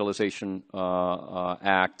Revitalization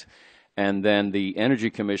Act and then the Energy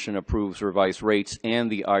Commission approves revised rates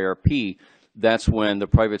and the IRP, that's when the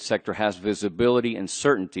private sector has visibility and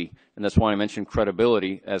certainty, and that's why I mentioned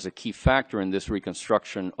credibility as a key factor in this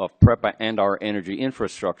reconstruction of PREPA and our energy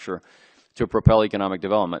infrastructure to propel economic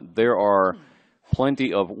development. There are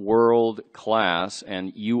plenty of world-class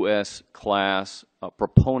and U.S.-class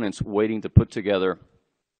proponents waiting to put together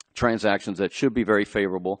transactions that should be very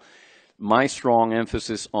favorable. My strong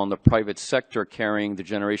emphasis on the private sector carrying the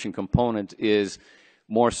generation component is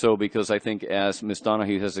more so because I think, as Ms.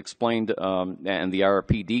 Donahue has explained and the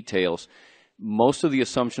IRP details, most of the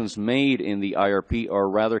assumptions made in the IRP are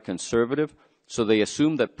rather conservative. So they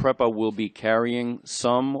assume that PREPA will be carrying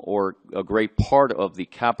some or a great part of the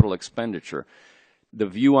capital expenditure. The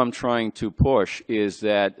view I'm trying to push is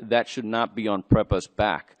that that should not be on PREPA's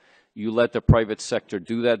back. You let the private sector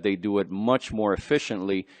do that, they do it much more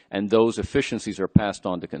efficiently, and those efficiencies are passed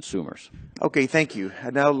on to consumers. Okay, thank you.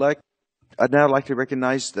 I'd now like to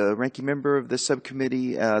recognize the ranking member of the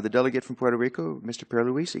subcommittee, the delegate from Puerto Rico, Mr.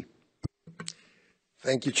 Pierluisi.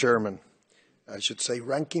 Thank you, Chairman. I should say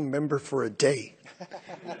ranking member for a day,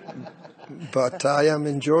 but I am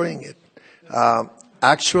enjoying it.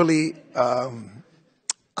 Actually,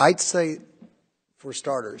 I'd say, for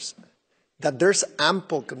starters, that there's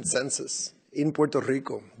ample consensus in Puerto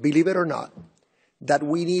Rico, believe it or not, that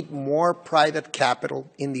we need more private capital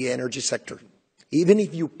in the energy sector. Even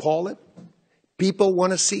if you poll it, people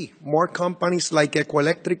want to see more companies like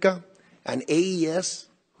Ecoelectrica and AES,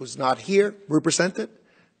 who's not here represented,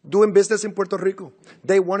 doing business in Puerto Rico.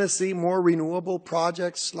 They want to see more renewable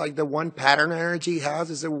projects like the one Pattern Energy has,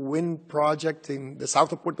 is a wind project in the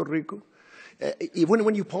south of Puerto Rico. Even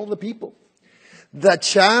when you poll the people. The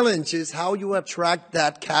challenge is how you attract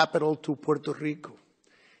that capital to Puerto Rico.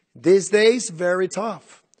 These days, very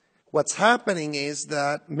tough. What's happening is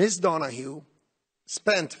that Ms. Donahue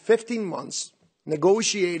spent 15 months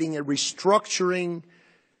negotiating a debt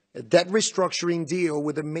restructuring deal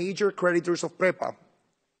with the major creditors of PREPA,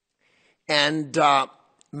 and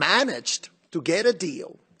managed to get a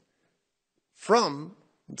deal from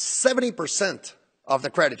 70% of the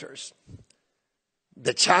creditors.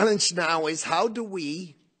 The challenge now is how do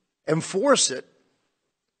we enforce it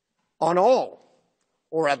on all,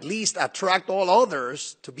 or at least attract all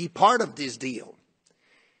others to be part of this deal.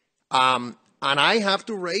 And I have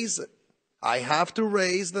to raise it. I have to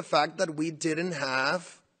raise the fact that we didn't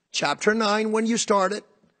have Chapter 9 when you started,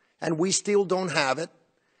 and we still don't have it.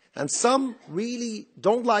 And some really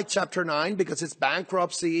don't like Chapter 9 because it's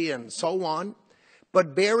bankruptcy and so on.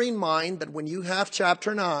 But bear in mind that when you have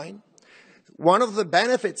Chapter 9, one of the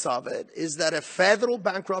benefits of it is that a federal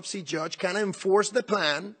bankruptcy judge can enforce the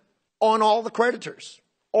plan on all the creditors,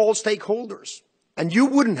 all stakeholders. And you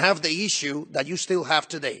wouldn't have the issue that you still have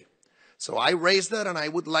today. So I raised that, and I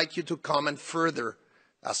would like you to comment further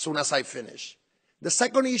as soon as I finish. The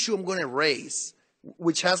second issue I'm going to raise,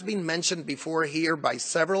 which has been mentioned before here by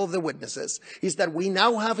several of the witnesses, is that we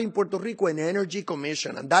now have in Puerto Rico an energy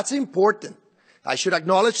commission, and that's important. I should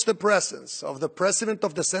acknowledge the presence of the president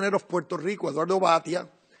of the Senate of Puerto Rico, Eduardo Batia,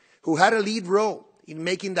 who had a lead role in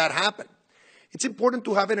making that happen. It's important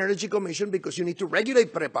to have an energy commission because you need to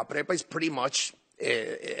regulate PREPA. PREPA is pretty much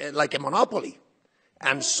like a monopoly.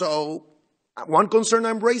 And so one concern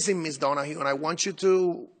I'm raising, Ms. Donahue, and I want you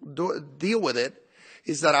to deal with it,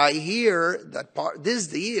 is that I hear that this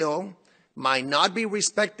deal might not be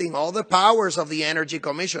respecting all the powers of the Energy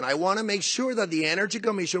Commission. I want to make sure that the Energy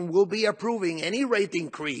Commission will be approving any rate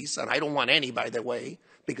increase, and I don't want any, by the way,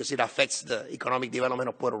 because it affects the economic development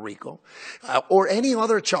of Puerto Rico, or any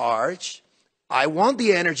other charge. I want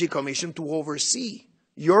the Energy Commission to oversee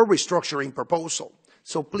your restructuring proposal.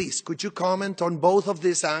 So please, could you comment on both of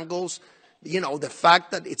these angles? You know, the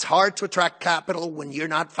fact that it's hard to attract capital when you're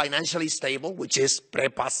not financially stable, which is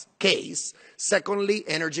PREPA's case. Secondly,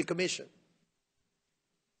 Energy Commission.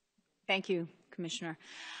 Thank you, Commissioner.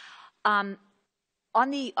 On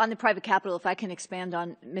the private capital, if I can expand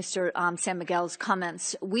on Mr. San Miguel's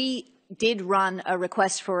comments, we did run a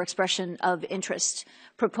request for expression of interest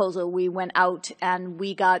proposal. We went out and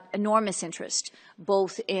we got enormous interest,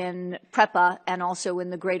 both in PREPA and also in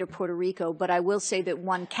the greater Puerto Rico. But I will say that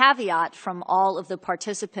one caveat from all of the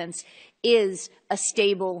participants is a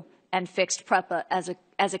stable and fixed PREPA as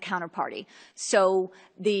a counterparty. So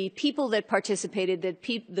the people that participated,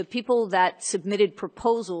 the people that submitted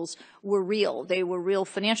proposals were real. They were real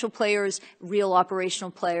financial players, real operational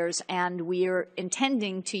players, and we are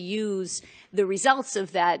intending to use the results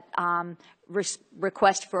of that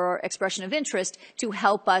request for expression of interest to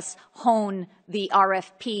help us hone the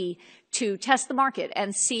RFP to test the market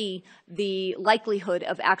and see the likelihood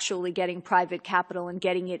of actually getting private capital and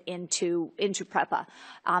getting it into PREPA.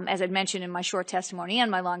 As I mentioned in my short testimony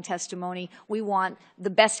and my long testimony, we want the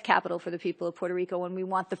best capital for the people of Puerto Rico, and we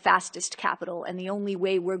want the fastest capital. And the only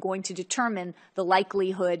way we're going to determine the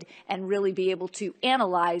likelihood and really be able to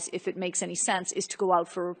analyze if it makes any sense is to go out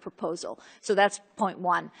for a proposal. So that's point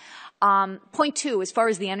one. Point two, as far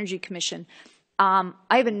as the Energy Commission, I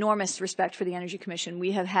have enormous respect for the Energy Commission.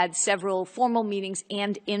 We have had several formal meetings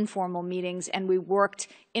and informal meetings, and we worked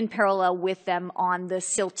in parallel with them on the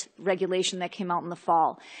silt regulation that came out in the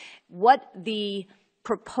fall. What the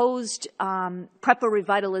proposed PREPA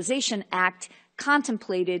Revitalization Act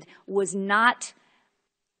contemplated was not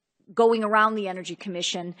going around the Energy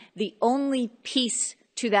Commission. The only piece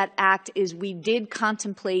to that act is we did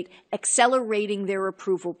contemplate accelerating their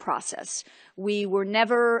approval process. We were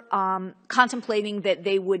never contemplating that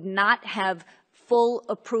they would not have full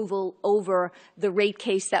approval over the rate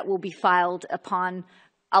case that will be filed upon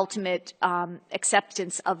ultimate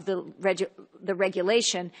acceptance of the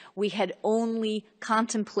regulation. We had only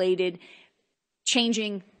contemplated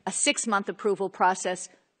changing a 6-month approval process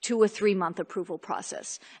to a 3-month approval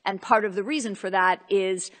process. And part of the reason for that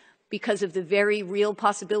is because of the very real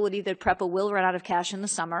possibility that PREPA will run out of cash in the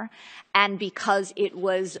summer, and because it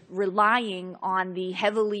was relying on the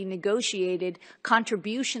heavily negotiated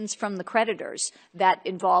contributions from the creditors that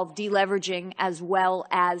involve deleveraging as well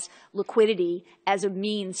as liquidity as a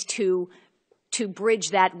means to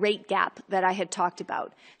bridge that rate gap that I had talked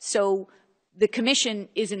about. So the Commission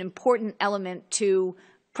is an important element to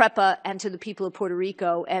PREPA and to the people of Puerto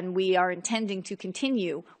Rico, and we are intending to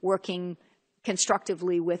continue working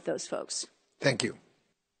constructively with those folks. Thank you.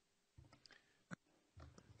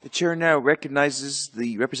 The chair now recognizes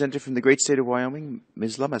the representative from the great state of Wyoming,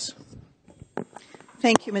 Ms. Lamas.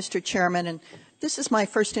 Thank you, Mr. Chairman. And this is my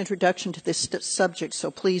first introduction to this subject,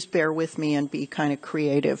 so please bear with me and be kind of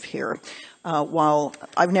creative here. While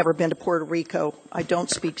I've never been to Puerto Rico, I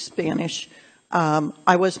don't speak Spanish.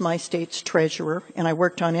 I was my state's treasurer, and I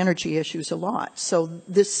worked on energy issues a lot. So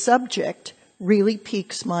this subject really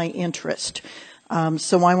piques my interest.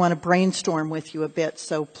 So I want to brainstorm with you a bit,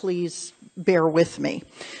 so please bear with me.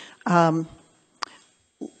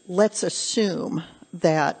 Let's assume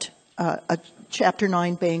that a Chapter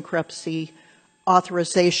 9 bankruptcy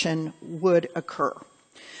authorization would occur.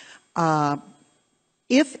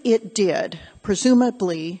 If it did,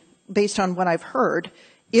 presumably, based on what I've heard,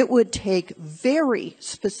 it would take very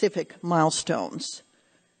specific milestones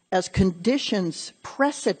as conditions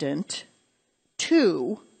precedent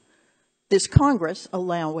to this Congress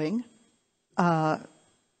allowing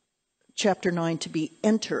Chapter 9 to be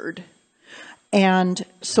entered. And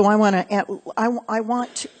so I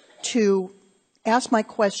want to ask my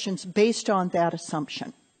questions based on that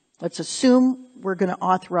assumption. Let's assume we're going to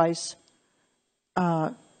authorize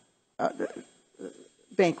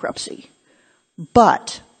bankruptcy.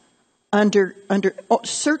 But under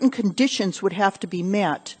certain conditions would have to be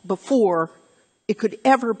met before it could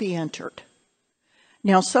ever be entered.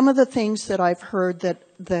 Now, some of the things that I've heard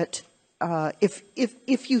that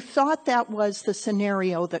if you thought that was the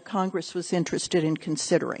scenario that Congress was interested in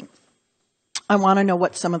considering, I want to know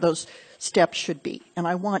what some of those steps should be. And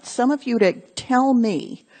I want some of you to tell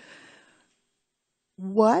me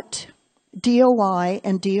what DOI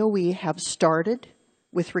and DOE have started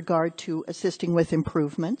with regard to assisting with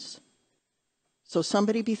improvements. So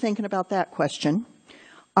somebody be thinking about that question.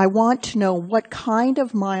 I want to know what kind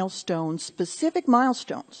of milestones, specific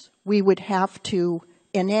milestones, we would have to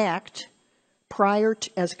enact prior to,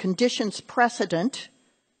 as conditions precedent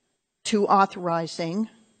to authorizing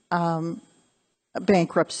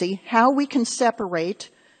bankruptcy, how we can separate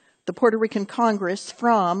the Puerto Rican Congress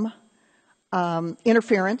from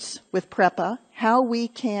interference with PREPA, how we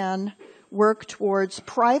can work towards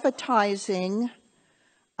privatizing,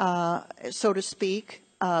 so to speak,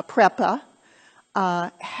 PREPA,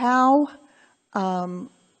 how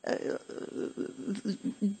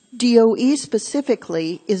DOE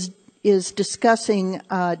specifically is discussing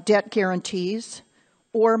debt guarantees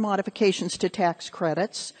or modifications to tax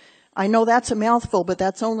credits. I know that's a mouthful, but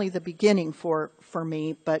that's only the beginning for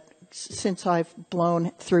me. But since I've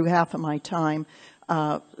blown through half of my time,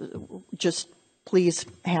 just please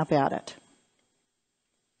have at it.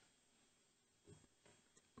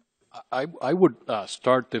 I would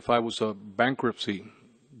start if I was a bankruptcy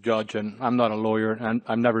judge, and I'm not a lawyer, and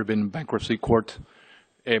I've never been in bankruptcy court,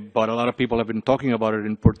 but a lot of people have been talking about it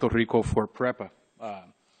in Puerto Rico for PREPA,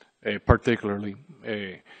 particularly.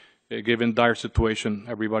 Given dire situation,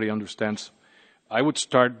 everybody understands. I would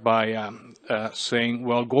start by saying,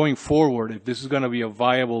 well, going forward, if this is going to be a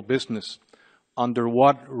viable business, under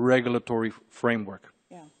what regulatory framework?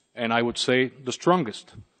 Yeah. And I would say the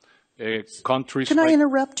strongest. Countries. Can I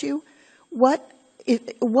interrupt you?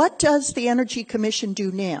 What does the Energy Commission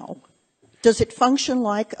do now? Does it function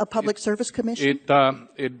like a public service commission?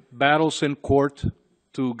 It battles in court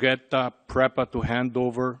to get PREPA to hand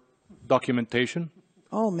over documentation.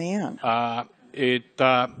 Oh, man. It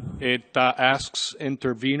asks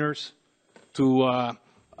interveners to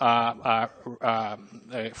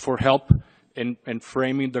for help in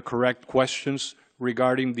framing the correct questions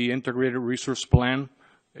regarding the integrated resource plan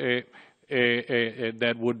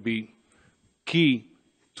that would be key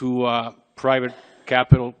to private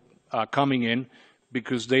capital coming in,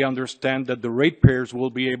 because they understand that the ratepayers will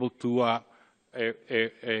be able to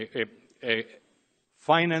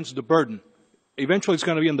finance the burden. Eventually, it's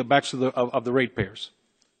going to be on the backs of the ratepayers.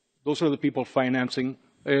 Those are the people financing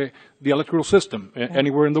the electrical system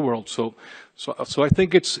anywhere in the world. So I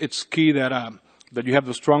think it's key that that you have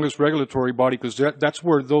the strongest regulatory body, because that's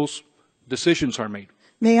where those decisions are made.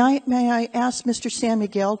 May I ask Mr. San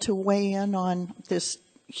Miguel to weigh in on this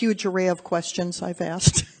huge array of questions I've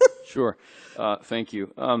asked? Sure. Thank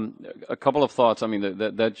you. A couple of thoughts. I mean,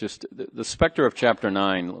 that just the specter of Chapter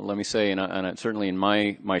 9, let me say, and certainly in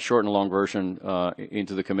my short and long version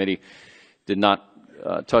into the committee, did not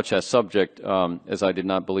touch that subject, as I did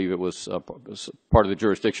not believe it was part of the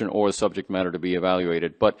jurisdiction or the subject matter to be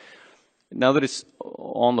evaluated. But now that it's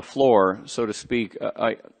on the floor, so to speak,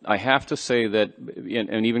 I have to say that,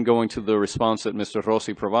 and even going to the response that Mr.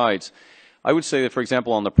 Rossi provides, I would say that, for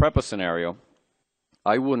example, on the PREPA scenario,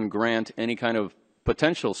 I wouldn't grant any kind of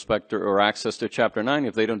potential specter or access to Chapter 9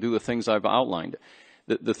 if they don't do the things I've outlined.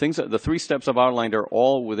 The 3 steps I've outlined are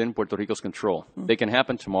all within Puerto Rico's control. They can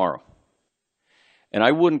happen tomorrow. And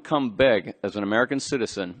I wouldn't come beg as an American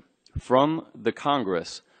citizen from the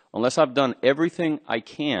Congress unless I've done everything I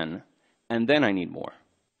can, and then I need more.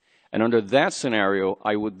 And under that scenario,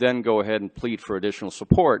 I would then go ahead and plead for additional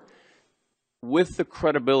support with the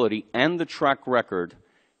credibility and the track record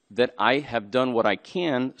that I have done what I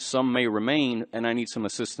can. Some may remain, and I need some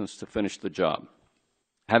assistance to finish the job.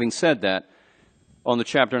 Having said that, on the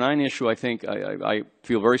Chapter 9 issue, I think I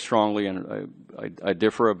feel very strongly, and I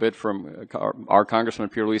differ a bit from our Congressman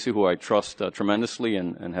Pierluisi, who I trust tremendously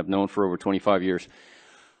and have known for over 25 years.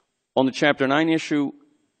 On the Chapter 9 issue,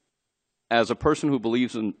 as a person who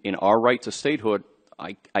believes in our right to statehood,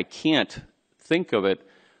 I can't think of it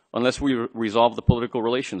unless we resolve the political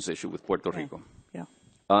relations issue with Puerto Rico. Yeah.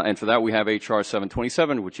 And for that, we have H.R.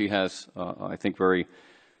 727, which he has, I think, very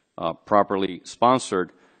properly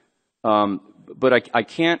sponsored. But I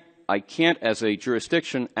can't, as a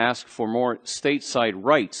jurisdiction, ask for more stateside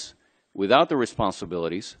rights without the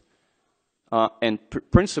responsibilities. And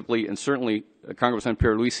principally, and certainly Congressman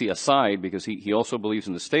Pierluisi aside, because he also believes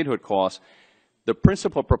in the statehood cause, the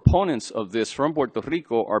principal proponents of this from Puerto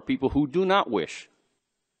Rico are people who do not wish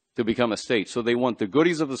to become a state. So they want the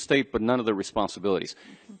goodies of the state, but none of the responsibilities.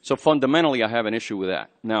 So fundamentally, I have an issue with that.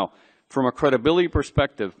 Now, from a credibility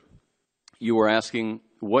perspective, you were asking,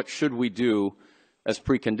 what should we do as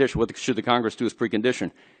precondition? What should the Congress do as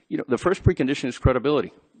precondition? You know, the first precondition is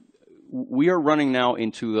credibility. We are running now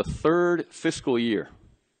into the 3rd fiscal year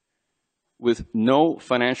with no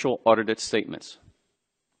financial audited statements.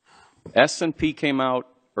 S&P came out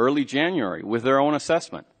early January with their own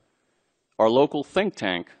assessment. Our local think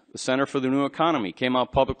tank, the Center for the New Economy, came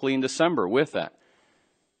out publicly in December with that.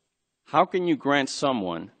 How can you grant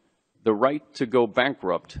someone the right to go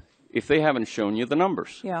bankrupt if they haven't shown you the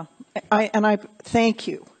numbers? Yeah, I thank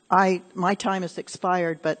you. My time has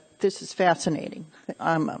expired, but this is fascinating.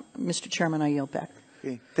 Mr. Chairman, I yield back.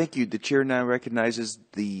 Okay, thank you. The chair now recognizes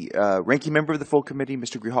the ranking member of the full committee,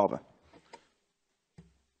 Mr. Grijalva.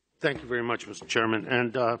 Thank you very much, Mr. Chairman.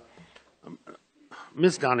 And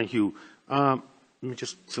Ms. Donahue,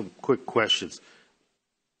 just some quick questions.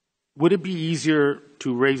 Would it be easier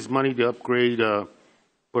to raise money to upgrade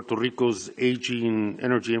Puerto Rico's aging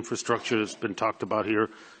energy infrastructure that's been talked about here,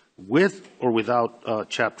 with or without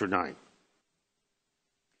Chapter 9?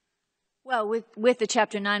 Well, with the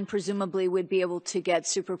Chapter 9, presumably we'd be able to get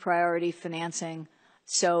super priority financing.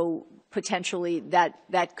 So potentially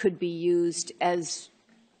that could be used as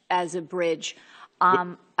a bridge.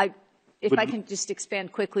 If I can just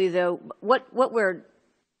expand quickly, though, what we're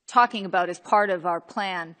talking about as part of our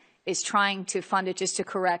plan is trying to fund it, just to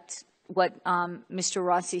correct what Mr.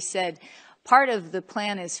 Rossi said. Part of the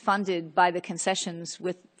plan is funded by the concessions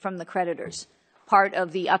from the creditors. Part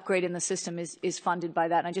of the upgrade in the system is funded by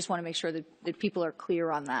that. And I just want to make sure that people are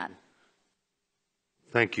clear on that.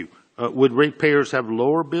 Thank you. would ratepayers have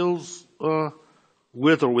lower bills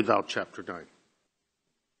with or without Chapter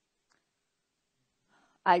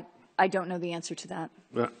 9? I don't know the answer to that.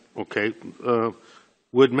 Okay.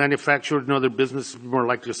 Would manufacturers and other businesses be more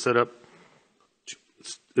likely to set up,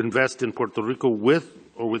 invest in Puerto Rico with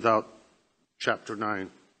or without Chapter 9?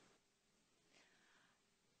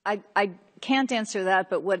 I can't answer that,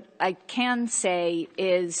 but what I can say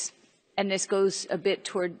is, and this goes a bit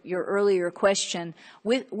toward your earlier question,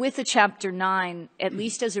 with the Chapter 9, at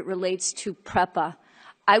least as it relates to PREPA,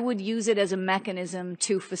 I would use it as a mechanism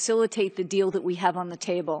to facilitate the deal that we have on the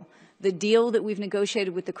table. The deal that we've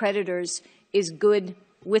negotiated with the creditors is good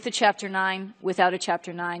with a Chapter 9, without a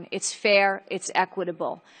Chapter 9. It's fair, it's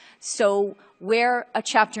equitable. So where a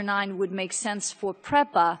Chapter 9 would make sense for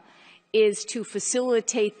PREPA is to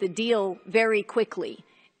facilitate the deal very quickly.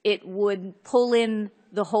 It would pull in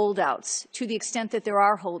the holdouts to the extent that there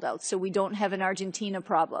are holdouts, so we don't have an Argentina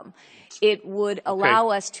problem. It would allow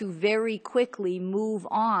us to very quickly move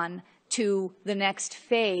on to the next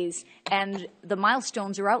phase, and the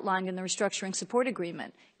milestones are outlined in the restructuring support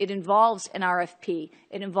agreement. It involves an RFP.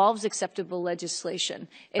 It involves acceptable legislation.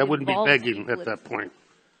 That wouldn't be begging at that point.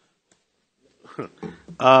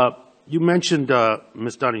 You mentioned,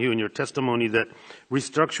 Ms. Donahue, in your testimony that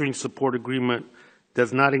restructuring support agreement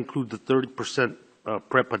does not include the 30%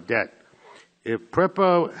 PREPA debt. If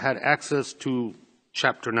PREPA had access to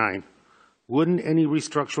Chapter 9, wouldn't any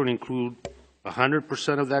restructuring include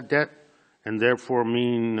 100% of that debt, and therefore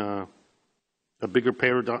mean a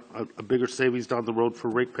bigger savings down the road for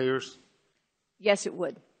ratepayers? Yes, it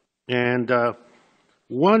would. And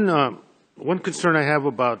one concern I have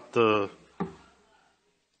about the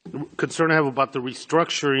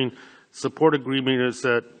restructuring support agreement is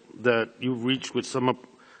that you've reached with some of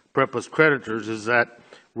PREPA's creditors is that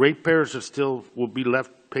ratepayers will be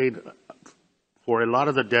left paid for a lot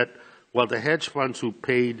of the debt, while the hedge funds who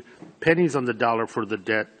paid pennies on the dollar for the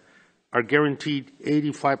debt are guaranteed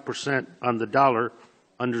 85% on the dollar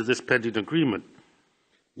under this pending agreement.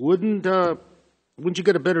 Wouldn't you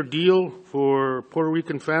get a better deal for Puerto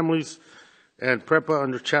Rican families and PREPA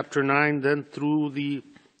under Chapter 9 than through the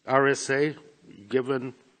RSA,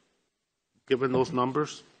 given those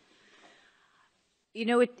numbers? You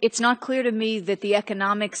know, it's not clear to me that the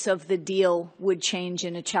economics of the deal would change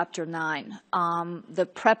in a Chapter 9. The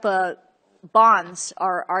PREPA bonds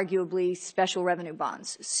are arguably special revenue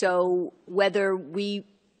bonds. So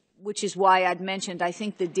which is why I'd mentioned, I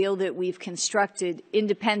think the deal that we've constructed,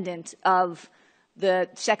 independent of the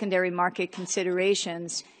secondary market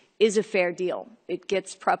considerations, is a fair deal. It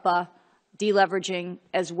gets PREPA deleveraging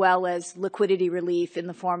as well as liquidity relief in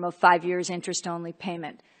the form of 5 years interest-only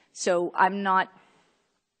payment. So I'm not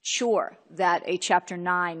sure that a Chapter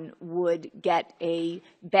 9 would get a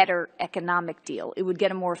better economic deal. It would get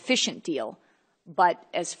a more efficient deal. But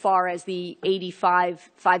as far as the 85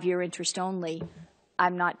 5-year interest only,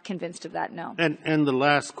 I'm not convinced of that, no. And the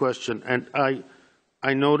last question, and I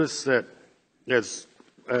noticed that as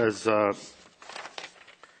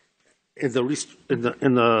in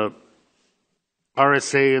the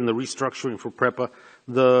RSA and the restructuring for PREPA,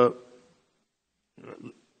 the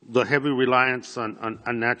heavy reliance on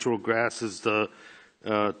natural gas is to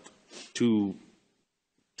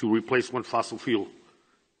replace one fossil fuel,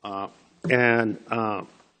 and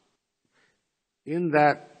in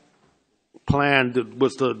that plan,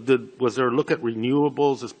 was there a look at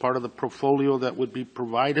renewables as part of the portfolio that would be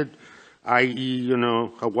provided? I.e.,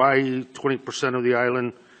 Hawaii, 20% of the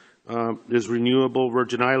island is renewable.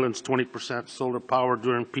 Virgin Islands, 20% solar power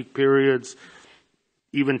during peak periods.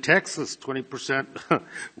 Even Texas, 20%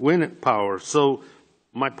 wind power. So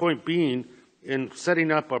my point being, in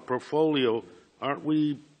setting up a portfolio, aren't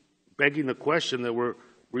we begging the question that we're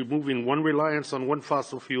removing one reliance on one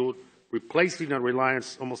fossil fuel, replacing a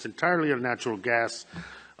reliance almost entirely on natural gas,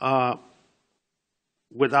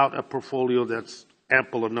 without a portfolio that's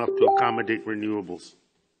ample enough to accommodate renewables?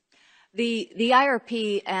 The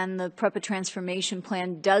IRP and the PREPA transformation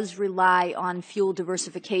plan does rely on fuel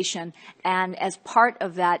diversification, and as part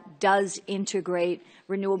of that does integrate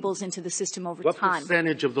renewables into the system over time. What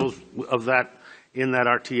percentage of that in that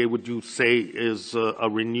RTA would you say is a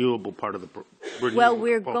renewable part of the renewable? Well,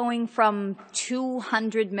 we're going from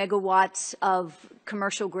 200 megawatts of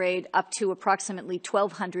commercial grade up to approximately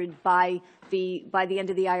 1,200 by the end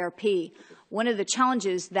of the IRP. One of the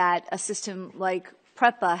challenges that a system like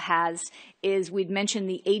PREPA has is, we'd mentioned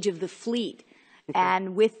the age of the fleet.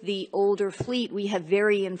 And with the older fleet, we have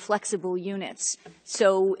very inflexible units.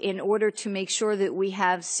 So in order to make sure that we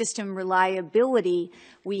have system reliability,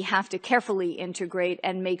 we have to carefully integrate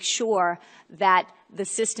and make sure that the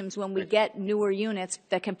systems, when we get newer units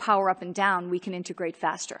that can power up and down, we can integrate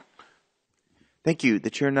faster. Thank you. The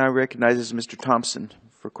chair now recognizes Mr. Thompson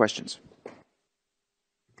for questions.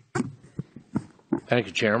 Thank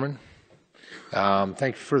you, Chairman.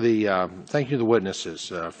 Thank you to the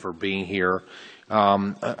witnesses for being here.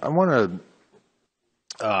 I want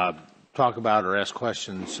to talk about or ask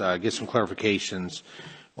questions, get some clarifications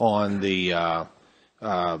on the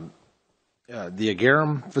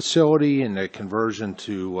Agarum facility and the conversion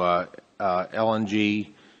to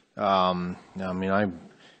LNG. I mean,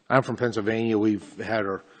 I'm from Pennsylvania. We've had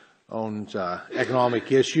our own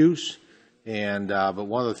economic issues, and but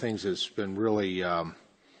one of the things that's been really a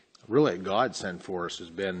godsend for us has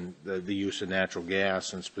been the use of natural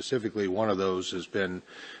gas, and specifically one of those has been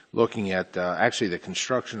looking at actually the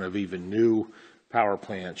construction of even new power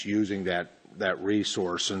plants using that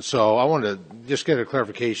resource. And so I want to just get a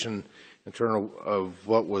clarification in terms of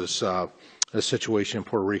what was the situation in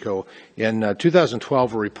Puerto Rico. In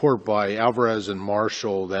 2012, a report by Alvarez and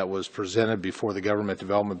Marshall that was presented before the Government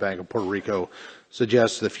Development Bank of Puerto Rico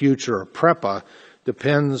suggests the future of PREPA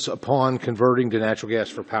depends upon converting to natural gas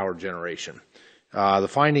for power generation. The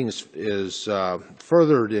findings is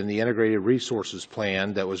furthered in the Integrated Resources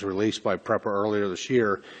Plan that was released by PREPA earlier this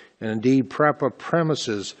year, and indeed PREPA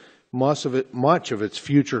premises much of its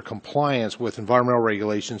future compliance with environmental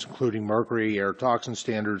regulations, including mercury, air toxin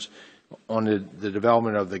standards, on the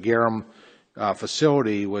development of the Garum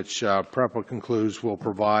facility, which PREPA concludes will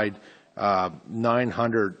provide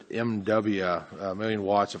 900 MW, million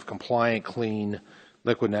watts of compliant, clean,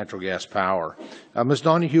 liquid natural gas power. Ms.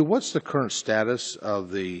 Donahue, what's the current status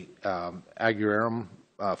of the Agarum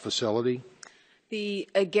facility? The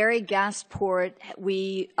Agary gas port,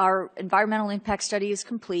 our environmental impact study is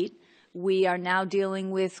complete. We are now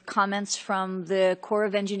dealing with comments from the Corps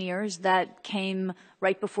of Engineers that came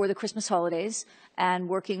right before the Christmas holidays, and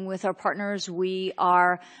working with our partners, we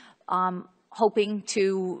are hoping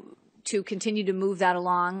to continue to move that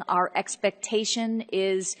along. Our expectation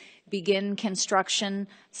is begin construction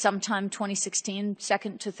sometime 2016,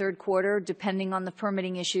 second to third quarter, depending on the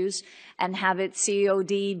permitting issues, and have it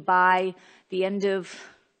COD by the end of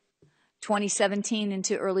 2017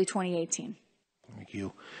 into early 2018. Thank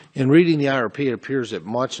you. In reading the IRP, it appears that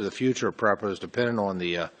much of the future of PREPA is dependent on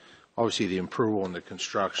the, obviously, the approval and the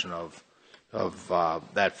construction of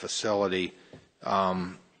that facility.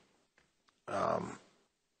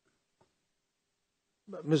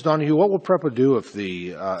 Ms. Donahue, what will PREPA do if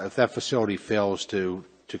that facility fails to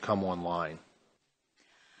come online?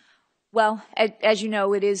 Well, as you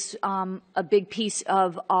know, it is a big piece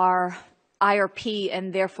of our IRP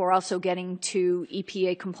and therefore also getting to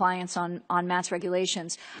EPA compliance on mass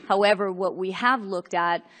regulations. However, what we have looked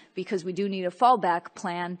at, because we do need a fallback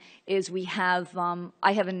plan, is we have,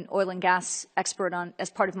 I have an oil and gas expert on as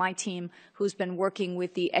part of my team who's been working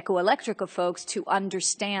with the Ecoelectrica folks to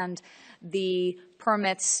understand the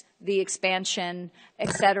permits, the expansion, et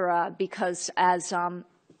cetera, because as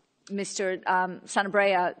Mr.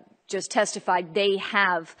 Sanabria just testified, they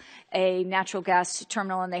have a natural gas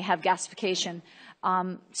terminal and they have gasification.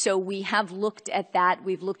 So we have looked at that.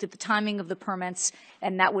 We've looked at the timing of the permits,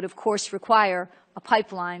 and that would, of course, require a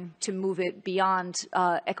pipeline to move it beyond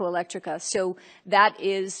Ecoelectrica. So that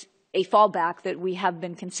is a fallback that we have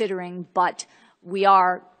been considering, but we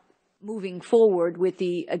are moving forward with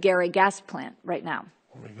the Agary gas plant right now.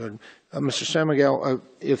 Very good. Mr. San Miguel,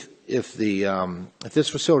 if this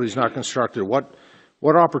facility is not constructed,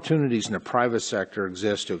 what opportunities in the private sector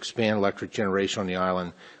exist to expand electric generation on the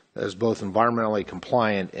island that is both environmentally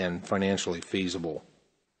compliant and financially feasible?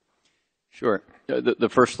 Sure. The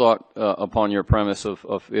first thought upon your premise of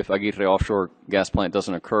if Aguirre offshore gas plant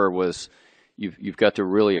doesn't occur was you've got to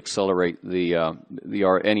really accelerate any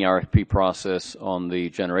RFP process on the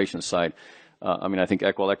generation side. I mean, I think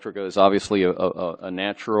Ecoelectrica is obviously a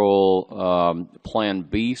natural plan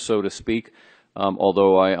B, so to speak.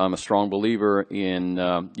 Although I'm a strong believer in,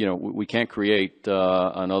 we can't create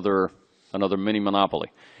another mini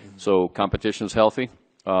monopoly. Mm-hmm. So competition is healthy.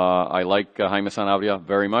 I like Jaime Sanabria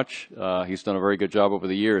very much. He's done a very good job over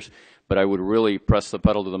the years. But I would really press the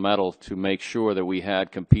pedal to the metal to make sure that we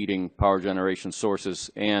had competing power generation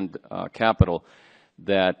sources and capital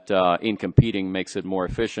that in competing makes it more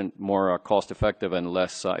efficient, more cost-effective, and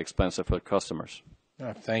less expensive for customers.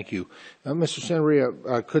 Thank you. Mr.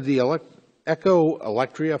 Sanabria, could the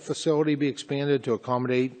Ecoelectrica facility be expanded to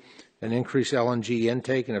accommodate an increased LNG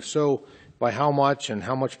intake, and if so, by how much, and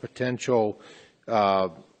how much potential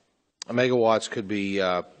megawatts could be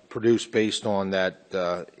produced based on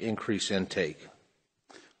that increased intake?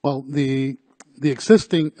 Well, the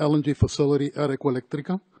existing LNG facility at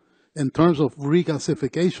Ecoelectrica, in terms of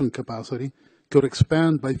regasification capacity, could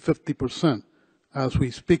expand by 50% as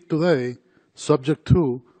we speak today, subject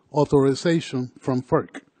to authorization from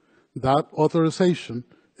FERC. That authorization,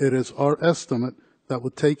 it is our estimate that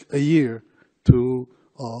would take a year to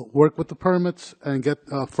work with the permits and get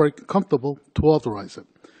FERC comfortable to authorize it.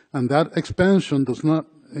 And that expansion does not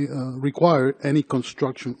require any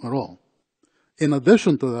construction at all. In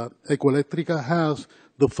addition to that, Ecoelectrica has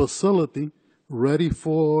the facility ready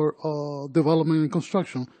for development and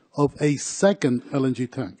construction of a second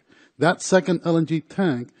LNG tank. That second LNG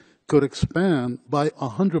tank could expand by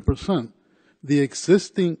 100% the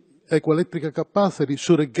existing Ecoelectrica capacity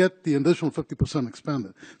should it get the additional 50%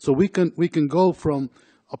 expanded. So we can go from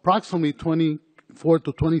approximately 24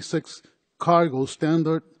 to 26 cargoes,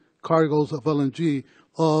 standard cargoes of LNG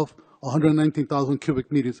of 119,000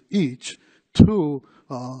 cubic meters each to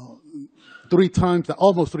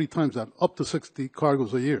almost three times that, up to 60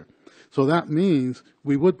 cargoes a year. So that means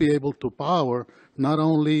we would be able to power not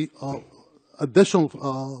only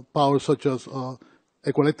additional power such as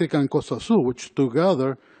Ecoelectrica and Costa Azul, which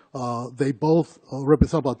together they both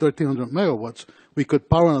represent about 1,300 megawatts. We could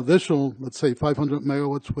power an additional, let's say, 500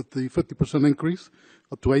 megawatts with the 50% increase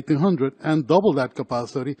up to 1,800 and double that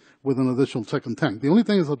capacity with an additional second tank. The only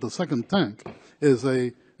thing is that the second tank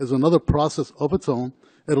is another process of its own.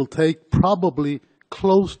 It'll take probably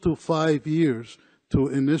close to 5 years to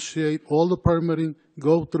initiate all the permitting,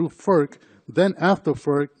 go through FERC, then after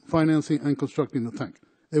FERC, financing and constructing the tank.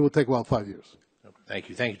 It will take about 5 years. Thank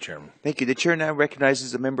you. Thank you, Chairman. Thank you. The chair now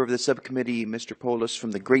recognizes a member of the subcommittee, Mr. Polis,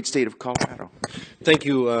 from the great state of Colorado. Thank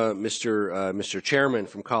you, Mr. Chairman,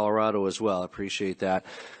 from Colorado as well. I appreciate that.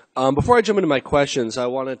 Before I jump into my questions, I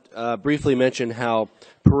want to briefly mention how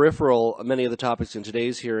peripheral many of the topics in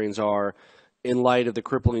today's hearings are in light of the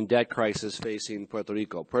crippling debt crisis facing Puerto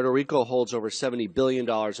Rico. Puerto Rico holds over $70 billion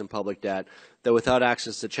in public debt that, without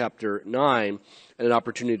access to Chapter 9 and an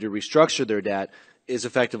opportunity to restructure their debt, is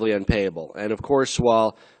effectively unpayable. And of course,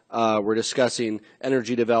 while we're discussing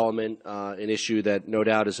energy development, an issue that no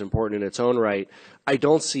doubt is important in its own right, I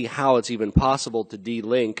don't see how it's even possible to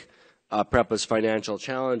de-link PREPA's financial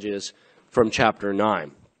challenges from Chapter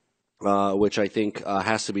 9, which I think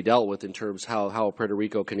has to be dealt with in terms of how Puerto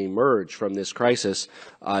Rico can emerge from this crisis,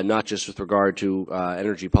 not just with regard to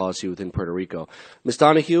energy policy within Puerto Rico. Ms.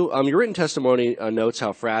 Donahue, your written testimony notes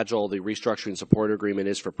how fragile the restructuring support agreement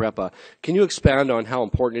is for PREPA. Can you expand on how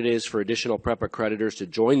important it is for additional PREPA creditors to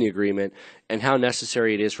join the agreement and how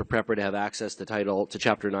necessary it is for PREPA to have access to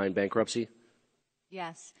Chapter 9 bankruptcy?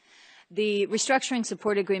 Yes. The restructuring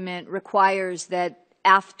support agreement requires that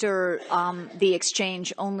after the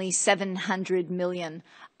exchange, only $700 million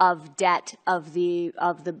of debt of the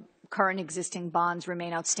current existing bonds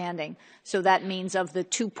remain outstanding. So that means of the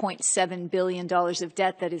 $2.7 billion of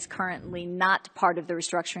debt that is currently not part of the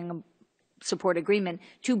restructuring support agreement,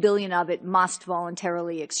 $2 billion of it must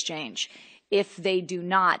voluntarily exchange. If they do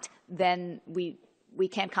not, then we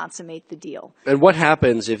can't consummate the deal. And what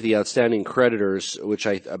happens if the outstanding creditors, which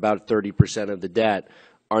about 30% of the debt,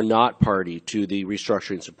 are not party to the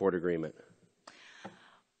restructuring support agreement?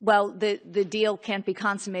 Well, the deal can't be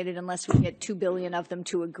consummated unless we get $2 billion of them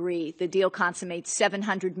to agree. The deal consummates,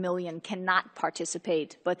 $700 million cannot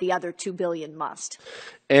participate, but the other $2 billion must.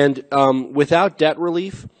 And without debt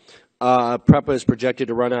relief, PREPA is projected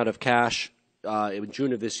to run out of cash in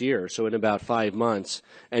June of this year, so in about 5 months,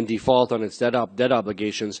 and default on its debt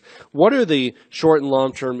obligations. What are the short and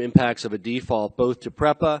long-term impacts of a default, both to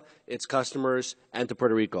PREPA, its customers, and to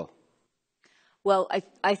Puerto Rico? Well,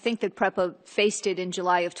 I think that PREPA faced it in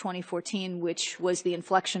July of 2014, which was the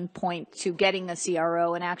inflection point to getting a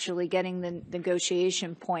CRO and actually getting the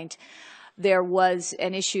negotiation point. There was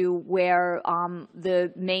an issue where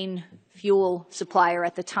the main fuel supplier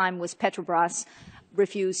at the time was Petrobras,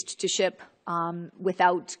 refused to ship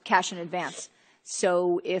without cash in advance.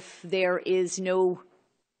 So if there is no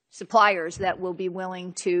suppliers that will be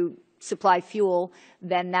willing to supply fuel,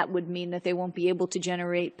 then that would mean that they won't be able to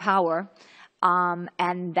generate power.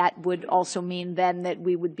 And that would also mean then that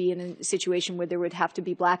we would be in a situation where there would have to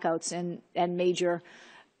be blackouts and major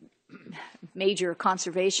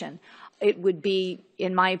conservation. It would be,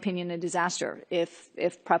 in my opinion, a disaster if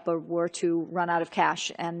PREPA were to run out of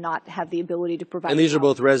cash and not have the ability to provide. And these are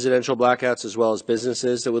both residential blackouts as well as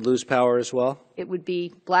businesses that would lose power as well? It would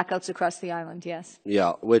be blackouts across the island, yes.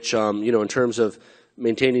 Yeah, which, in terms of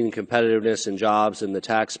maintaining competitiveness and jobs in the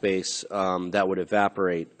tax base that would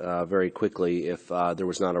evaporate very quickly if there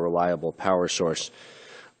was not a reliable power source.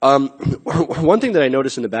 One thing that I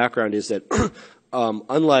noticed in the background is that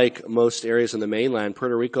unlike most areas on the mainland,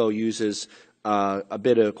 Puerto Rico uses quite a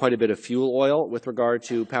bit of fuel oil with regard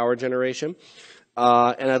to power generation.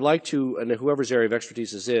 And I'd like to, and whoever's area of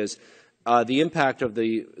expertise this is, the impact of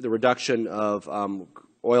the reduction of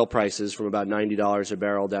oil prices from about $90 a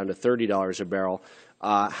barrel down to $30 a barrel,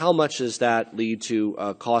 how much does that lead to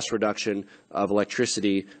a cost reduction of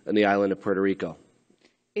electricity in the island of Puerto Rico?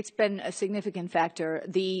 It's been a significant factor.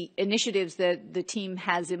 The initiatives that the team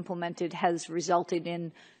has implemented has resulted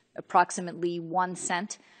in approximately 1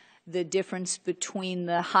 cent. The difference between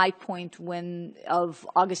the high point of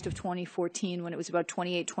August of 2014, when it was about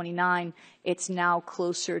 28, 29, it's now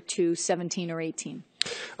closer to 17 or 18.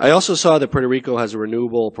 I also saw that Puerto Rico has a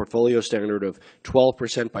renewable portfolio standard of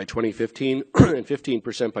 12% by 2015 and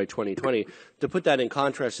 15% by 2020. To put that in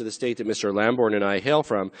contrast to the state that Mr. Lambourne and I hail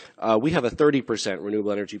from, we have a 30%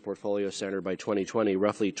 renewable energy portfolio standard by 2020,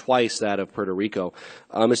 roughly twice that of Puerto Rico.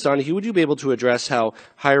 Ms. Donahue, would you be able to address how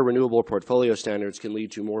higher renewable portfolio standards can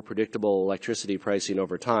lead to more predictable electricity pricing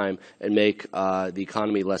over time and make the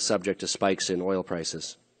economy less subject to spikes in oil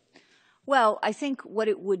prices? Well, I think what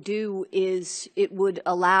it would do is it would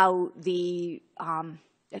allow the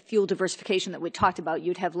fuel diversification that we talked about.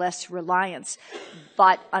 You'd have less reliance.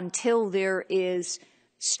 But until there is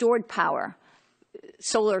stored power,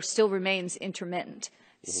 solar still remains intermittent.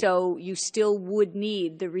 So you still would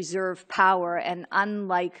need the reserve power. And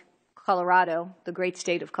unlike Colorado, the great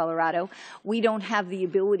state of Colorado, we don't have the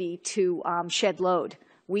ability to shed load.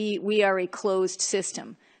 We are a closed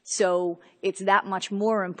system. So it's that much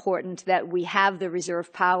more important that we have the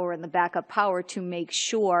reserve power and the backup power to make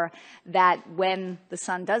sure that when the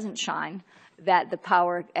sun doesn't shine, that the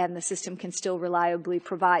power and the system can still reliably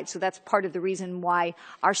provide. So that's part of the reason why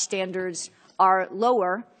our standards are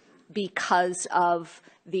lower, because of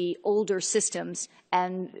the older systems.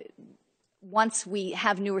 And once we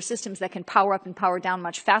have newer systems that can power up and power down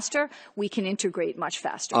much faster, we can integrate much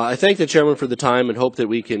faster. I thank the Chairman for the time and hope that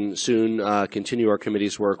we can soon continue our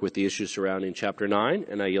committee's work with the issues surrounding Chapter 9,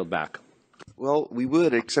 and I yield back. Well, we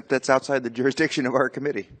would, except that's outside the jurisdiction of our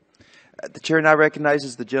committee. The Chair now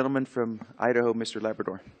recognizes the gentleman from Idaho, Mr.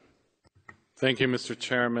 Labrador. Thank you, Mr.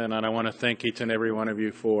 Chairman, and I want to thank each and every one of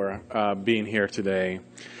you for being here today.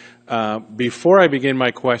 Before I begin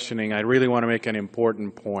my questioning, I really want to make an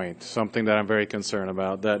important point, something that I'm very concerned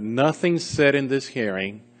about, that nothing said in this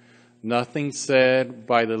hearing, nothing said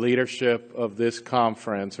by the leadership of this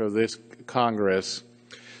conference or this Congress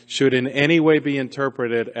should in any way be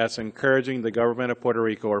interpreted as encouraging the government of Puerto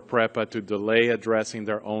Rico or PREPA to delay addressing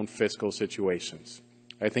their own fiscal situations.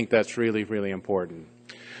 I think that's really, really important.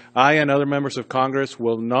 I and other members of Congress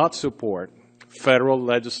will not support federal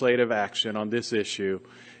legislative action on this issue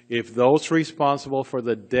if those responsible for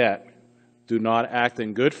the debt do not act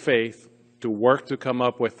in good faith to work to come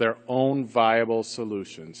up with their own viable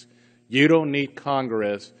solutions. You don't need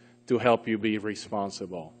Congress to help you be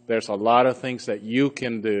responsible. There's a lot of things that you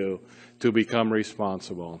can do to become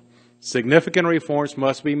responsible. Significant reforms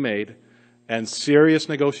must be made, and serious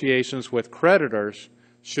negotiations with creditors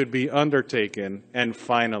should be undertaken and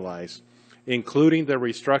finalized, including the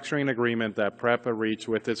restructuring agreement that PREPA reached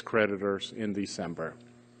with its creditors in December.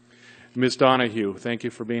 Ms. Donahue, thank you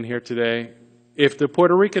for being here today. If the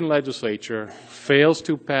Puerto Rican legislature fails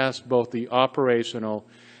to pass both the operational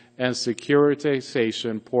and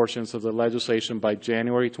securitization portions of the legislation by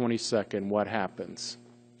January 22nd, what happens?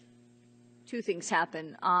 Two things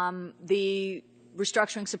happen. The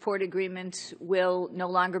restructuring support agreement will no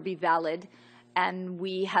longer be valid, and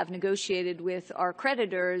we have negotiated with our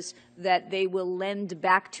creditors that they will lend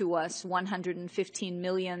back to us $115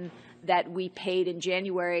 million that we paid in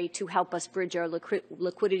January to help us bridge our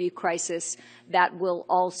liquidity crisis. That will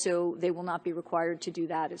also, they will not be required to do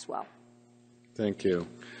that as well. Thank you.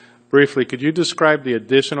 Briefly, could you describe the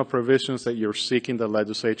additional provisions that you're seeking the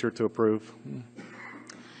legislature to approve?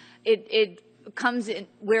 It comes in,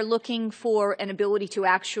 we're looking for an ability to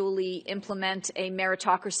actually implement a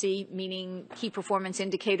meritocracy, meaning key performance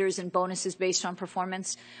indicators and bonuses based on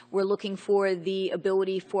performance. We're looking for the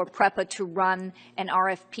ability for PREPA to run an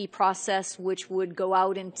RFP process, which would go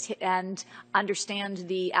out and understand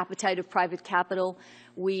the appetite of private capital.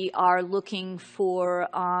 We are looking for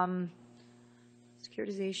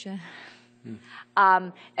securitization.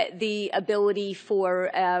 The ability for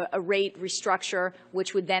a rate restructure,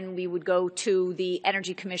 which would then we would go to the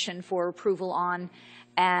Energy Commission for approval on,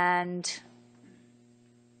 and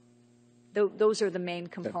Those are the main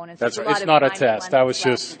components. That's, There's a lot it's of not a time and test. I was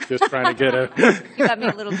length just trying to get a... You got me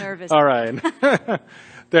a little nervous. All right.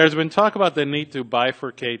 There's been talk about the need to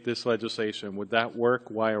bifurcate this legislation. Would that work?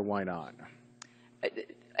 Why or why not?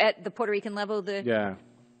 At the Puerto Rican level, Yeah.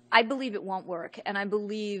 I believe it won't work, and I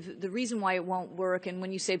believe the reason why it won't work, and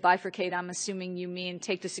when you say bifurcate, I'm assuming you mean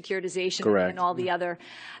take the securitization Correct. and all the other.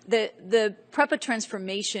 The PREPA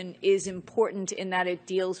transformation is important in that it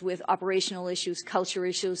deals with operational issues, culture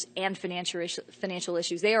issues, and financial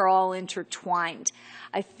issues. They are all intertwined.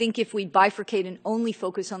 I think if we bifurcate and only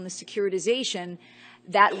focus on the securitization,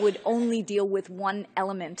 that would only deal with one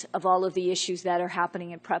element of all of the issues that are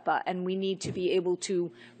happening in PREPA, and we need to be able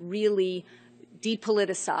to really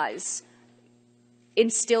depoliticize,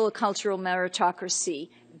 instill a cultural meritocracy,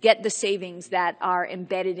 get the savings that are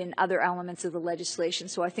embedded in other elements of the legislation.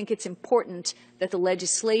 So I think it's important that the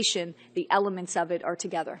legislation, the elements of it, are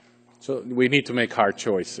together. So we need to make hard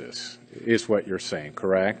choices, is what you're saying,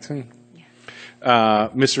 correct? Yeah.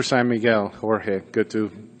 Mr. San Miguel, Jorge, good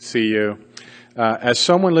to see you. As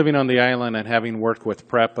someone living on the island and having worked with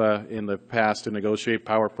PREPA in the past to negotiate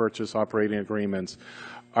power purchase operating agreements,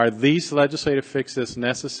 are these legislative fixes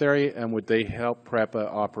necessary, and would they help PREPA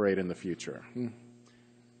operate in the future?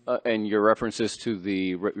 And your references to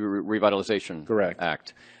the Revitalization Correct.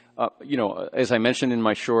 Act. You know, as I mentioned in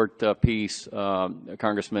my short piece,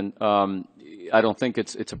 Congressman, I don't think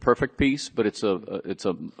it's a perfect piece, but it's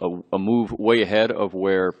a move way ahead of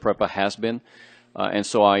where PREPA has been. And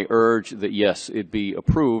so I urge that, yes, it be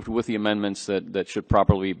approved with the amendments that should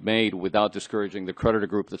properly be made without discouraging the creditor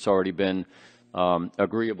group that's already been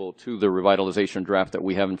agreeable to the revitalization draft that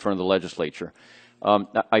we have in front of the legislature.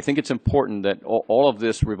 I think it's important that all of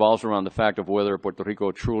this revolves around the fact of whether Puerto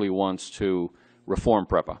Rico truly wants to reform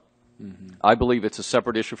PREPA. Mm-hmm. I believe it's a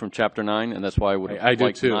separate issue from Chapter 9, and that's why I would like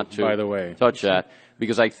not to by the way. touch that,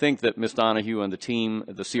 because I think that Ms. Donahue and the team,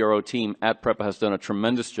 the CRO team at PREPA, has done a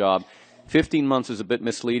tremendous job. 15 months is a bit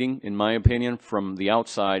misleading, in my opinion, from the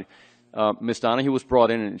outside. Ms. Donahue was brought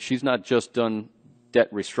in, and she's not just done debt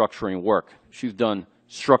restructuring work. She's done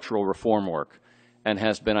structural reform work and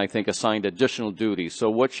has been, I think, assigned additional duties. So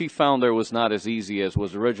what she found there was not as easy as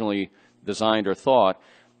was originally designed or thought.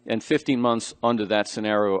 And 15 months under that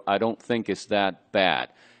scenario, I don't think is that bad.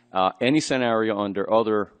 Any scenario under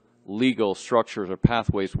other legal structures or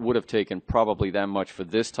pathways would have taken probably that much for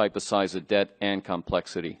this type of size of debt and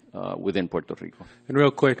complexity within Puerto Rico. And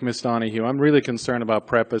real quick, Ms. Donahue, I'm really concerned about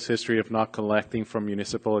PREPA's history of not collecting from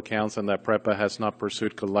municipal accounts and that PREPA has not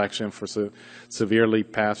pursued collection for severely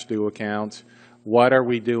past due accounts. What are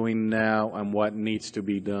we doing now, and what needs to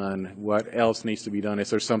be done? What else needs to be done? Is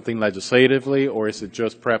there something legislatively, or is it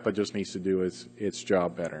just PREPA just needs to do its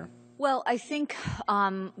job better? Well, I think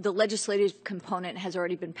the legislative component has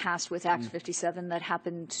already been passed with Act 57 that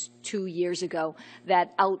happened 2 years ago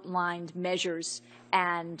that outlined measures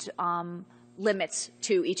and limits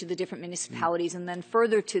to each of the different municipalities. And then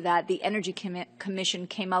further to that, the Energy Commission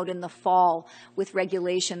came out in the fall with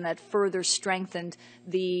regulation that further strengthened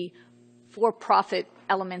the for-profit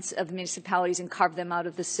elements of municipalities and carve them out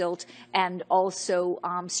of the silt, and also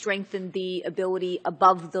strengthen the ability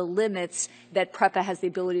above the limits that PREPA has the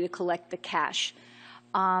ability to collect the cash.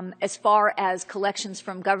 As far as collections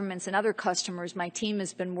from governments and other customers, my team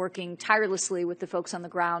has been working tirelessly with the folks on the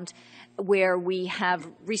ground where we have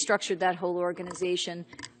restructured that whole organization,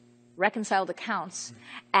 reconciled accounts,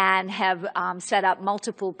 and have set up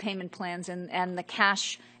multiple payment plans, and the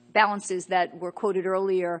cash balances that were quoted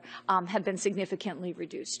earlier have been significantly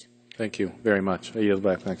reduced. Thank you very much. I yield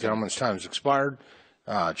back. Thank you. Gentleman's time has expired.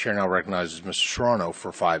 Chair now recognizes Mr. Serrano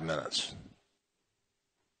for 5 minutes.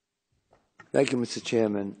 Thank you, Mr.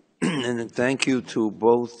 Chairman. And thank you to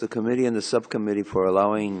both the committee and the subcommittee for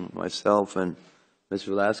allowing myself and Ms.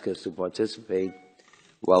 Velasquez to participate.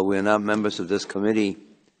 While we are not members of this committee,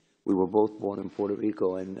 we were both born in Puerto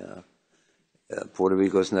Rico, and Puerto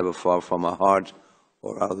Rico is never far from our heart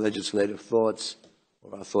or our legislative thoughts,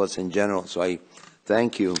 or our thoughts in general. So I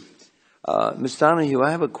thank you. Ms. Donahue, I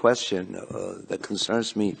have a question that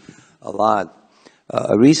concerns me a lot.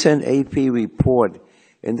 A recent AP report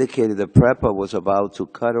indicated that PREPA was about to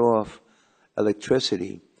cut off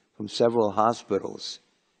electricity from several hospitals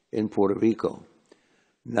in Puerto Rico.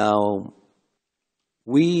 Now,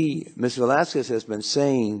 Ms. Velasquez has been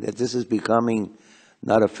saying that this is becoming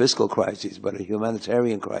not a fiscal crisis, but a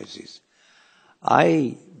humanitarian crisis.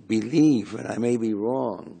 I believe, and I may be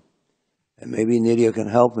wrong, and maybe Nydia can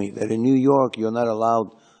help me, that in New York you're not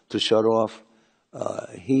allowed to shut off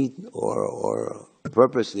heat or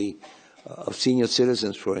purposely of senior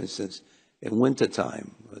citizens, for instance, in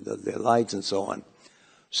wintertime, their lights and so on.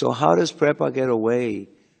 So how does PREPA get away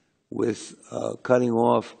with cutting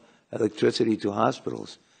off electricity to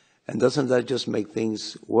hospitals. And doesn't that just make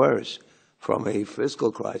things worse from a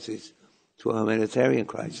fiscal crisis to a humanitarian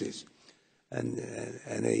crisis and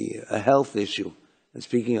a health issue? And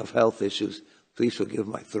speaking of health issues, please forgive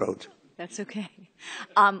my throat. That's okay.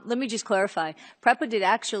 Let me just clarify. PREPA did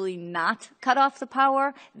actually not cut off the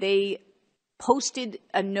power. They posted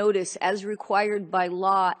a notice as required by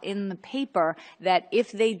law in the paper that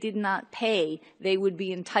if they did not pay, they would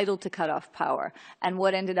be entitled to cut off power. And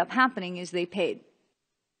what ended up happening is they paid.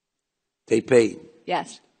 They paid?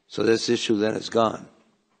 Yes. So this issue then is gone?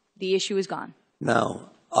 The issue is gone.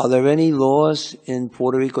 Now, are there any laws in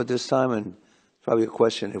Puerto Rico at this time, and probably a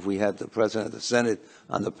question if we had the President of the Senate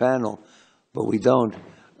on the panel, but we don't,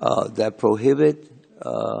 that prohibit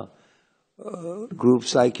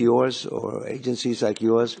groups like yours or agencies like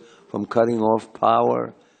yours from cutting off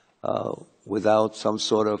power without some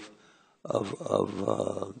sort of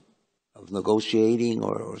negotiating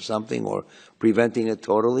or something, or preventing it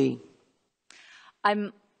totally?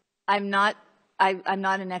 I'm not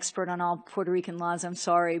an expert on all Puerto Rican laws, I'm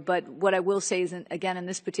sorry, but what I will say is, again, in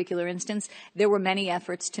this particular instance, there were many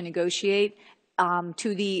efforts to negotiate.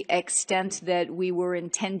 To the extent that we were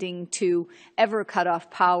intending to ever cut off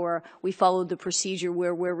power, we followed the procedure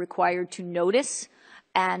where we're required to notice.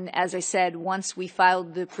 And as I said, once we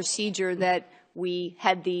filed the procedure that we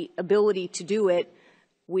had the ability to do it,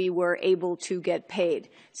 we were able to get paid.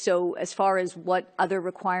 So as far as what other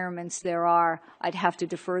requirements there are, I'd have to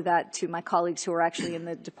defer that to my colleagues who are actually in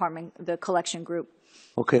the department, the collection group.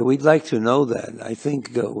 Okay, we'd like to know that. I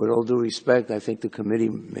think, with all due respect, I think the committee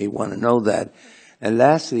may want to know that. And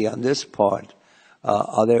lastly, on this part,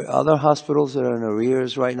 are there other hospitals that are in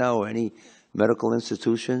arrears right now, or any medical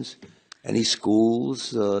institutions, any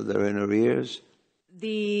schools that are in arrears?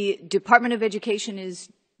 The Department of Education is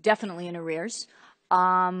definitely in arrears.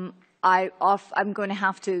 I'm going to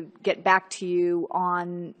have to get back to you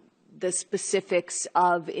on the specifics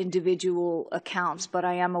of individual accounts, but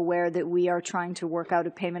I am aware that we are trying to work out a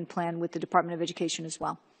payment plan with the Department of Education as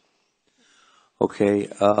well. Okay.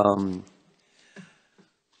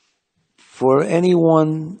 For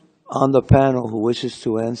anyone on the panel who wishes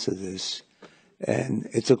to answer this, and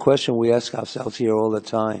it's a question we ask ourselves here all the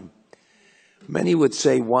time, many would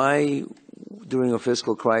say, why, during a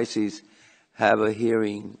fiscal crisis, have a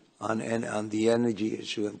hearing on the energy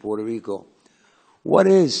issue in Puerto Rico? What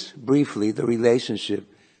is, briefly, the relationship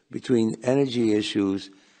between energy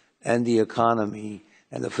issues and the economy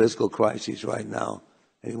and the fiscal crisis right now?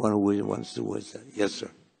 Anyone who wants to answer that? Yes,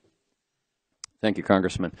 sir. Thank you,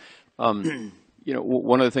 Congressman. You know,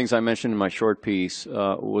 one of the things I mentioned in my short piece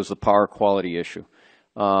was the power quality issue.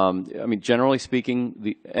 I mean, generally speaking,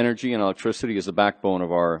 the energy and electricity is the backbone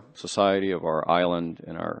of our society, of our island,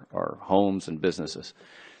 and our homes and businesses.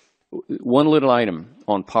 One little item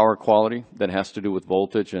on power quality that has to do with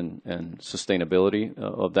voltage and sustainability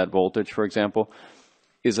of that voltage, for example,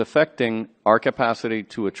 is affecting our capacity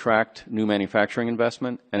to attract new manufacturing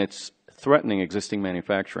investment, and it's threatening existing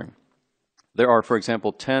manufacturing. There are, for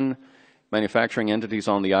example, 10 manufacturing entities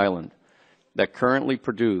on the island that currently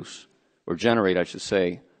produce, or generate, I should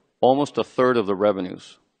say, almost a third of the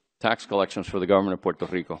revenues, tax collections for the government of Puerto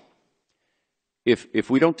Rico. If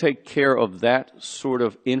we don't take care of that sort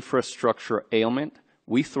of infrastructure ailment,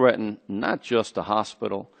 we threaten not just a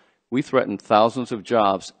hospital, we threaten thousands of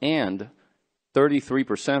jobs and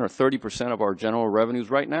 33% or 30% of our general revenues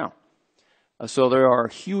right now. So there are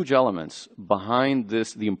huge elements behind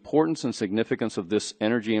this, the importance and significance of this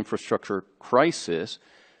energy infrastructure crisis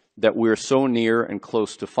that we're so near and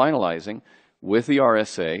close to finalizing with the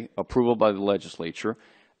RSA, approval by the legislature,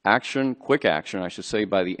 action, quick action, I should say,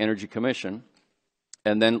 by the Energy Commission,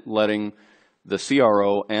 and then letting the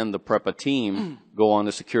CRO and the PREPA team go on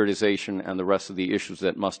to securitization and the rest of the issues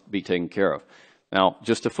that must be taken care of. Now,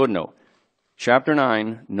 just a footnote. Chapter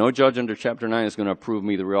 9, no judge under Chapter 9 is going to approve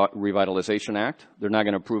me the Revitalization Act. They're not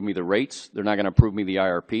going to approve me the rates. They're not going to approve me the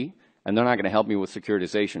IRP. And they're not going to help me with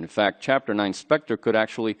securitization. In fact, Chapter 9 Spectre could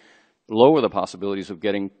actually lower the possibilities of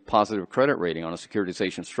getting positive credit rating on a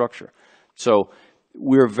securitization structure. So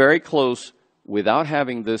we're very close. Without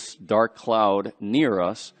having this dark cloud near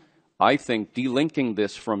us, I think delinking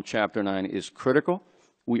this from Chapter 9 is critical.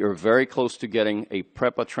 We are very close to getting a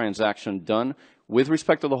PREPA transaction done. With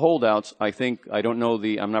respect to the holdouts,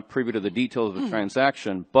 I'm not privy to the details of the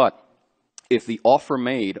transaction, but if the offer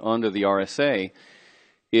made under the RSA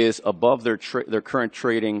is above their current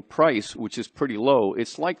trading price, which is pretty low,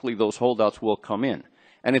 it's likely those holdouts will come in.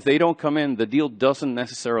 And if they don't come in, the deal doesn't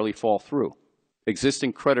necessarily fall through.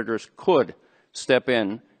 Existing creditors could step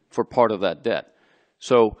in for part of that debt.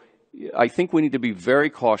 So I think we need to be very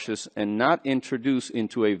cautious and not introduce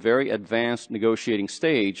into a very advanced negotiating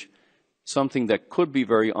stage something that could be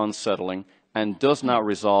very unsettling and does not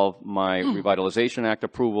resolve my Revitalization Act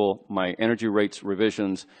approval, my energy rates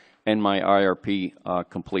revisions, and my IRP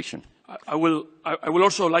completion. I will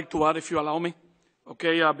also like to add, if you allow me,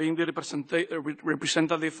 okay, being the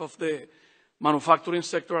representative of the manufacturing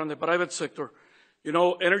sector and the private sector, you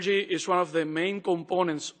know, energy is one of the main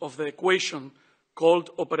components of the equation called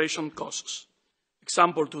operation costs.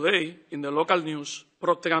 Example, today, in the local news,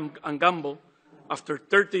 Procter & Gamble, after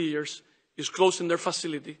 30 years, is closing their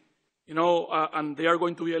facility, you know, and they are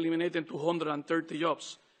going to be eliminating 230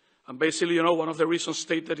 jobs. And basically, you know, one of the reasons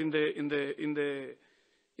stated in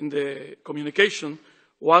the communication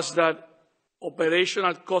was that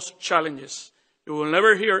operational cost challenges. You will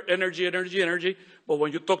never hear energy, energy, energy, but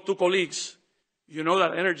when you talk to colleagues, you know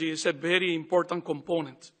that energy is a very important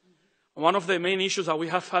component. One of the main issues that we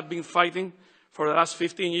have been fighting for the last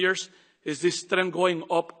 15 years is this trend going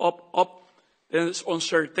up, up, up. There's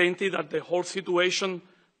uncertainty that the whole situation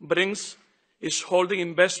brings is holding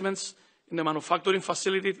investments in the manufacturing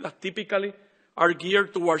facilities that typically are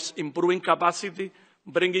geared towards improving capacity,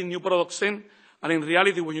 bringing new products in. And in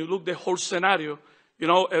reality, when you look at the whole scenario, you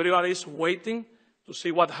know, everybody is waiting to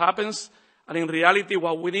see what happens. And in reality,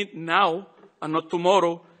 what we need now and not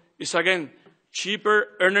tomorrow is, again, cheaper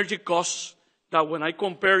energy costs that when I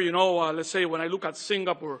compare, you know, let's say when I look at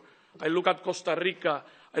Singapore, I look at Costa Rica,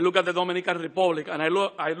 I look at the Dominican Republic, and I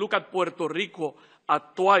look at Puerto Rico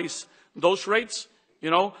at twice those rates, you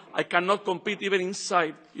know, I cannot compete even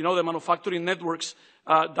inside, you know, the manufacturing networks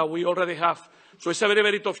that we already have. So it's a very,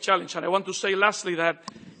 very tough challenge. And I want to say lastly that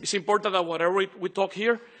it's important that whatever we talk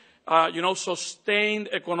here, you know, sustained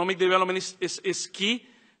economic development is key,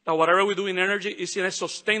 that whatever we do in energy is in a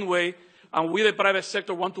sustained way. And we, the private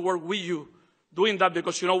sector, want to work with you doing that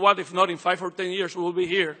because you know what? If not, in 5 or 10 years, we will be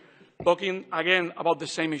here talking again about the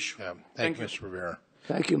same issue. Yeah. Thank you, Mr. Rivera.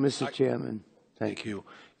 Thank you, Mr. Chairman. Thank you.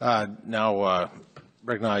 Now,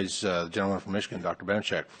 recognize the gentleman from Michigan, Dr.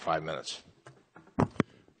 Benchak, for 5 minutes.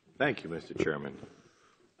 Thank you, Mr. Chairman.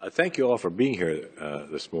 Thank you all for being here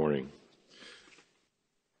this morning.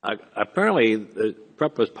 Apparently,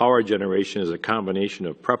 PREPA's power generation is a combination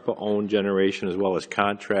of PREPA-owned generation as well as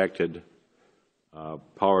contracted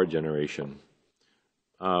power generation.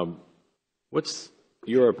 What's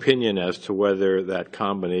your opinion as to whether that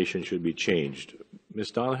combination should be changed?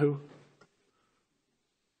 Ms. Donahue?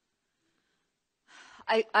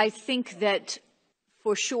 I think that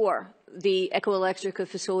for sure the Ecoelectrica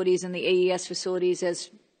facilities and the AES facilities, as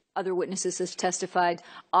other witnesses have testified,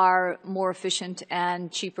 are more efficient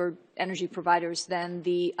and cheaper energy providers than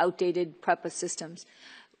the outdated PREPA systems.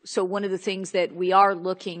 So one of the things that we are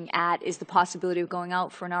looking at is the possibility of going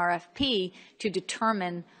out for an RFP to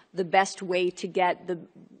determine the best way to get the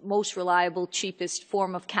most reliable, cheapest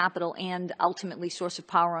form of capital and ultimately source of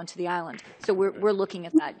power onto the island. So we're looking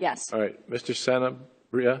at that, yes. All right. Mr.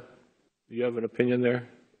 Sanabria, do you have an opinion there?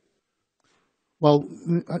 Well,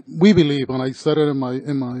 we believe, and I said it in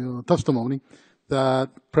my testimony, that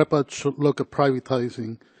PREPA should look at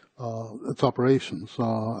privatizing its operations,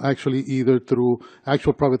 actually either through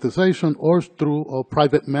actual privatization or through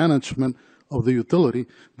private management of the utility.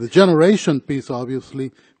 The generation piece,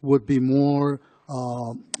 obviously, would be more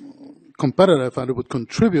competitive and it would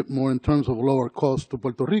contribute more in terms of lower cost to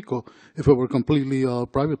Puerto Rico if it were completely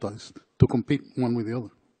privatized to compete one with the other.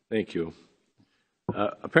 Thank you.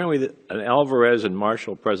 Apparently, an Alvarez and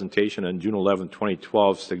Marshall presentation on June 11,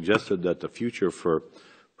 2012 suggested that the future for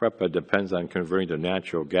PREPA depends on converting to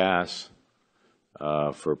natural gas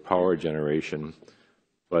for power generation,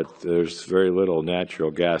 but there's very little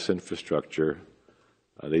natural gas infrastructure.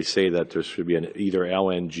 They say that there should be either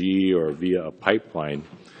LNG or via a pipeline,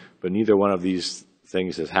 but neither one of these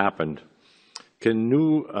things has happened. Can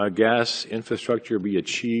new gas infrastructure be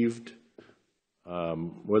achieved?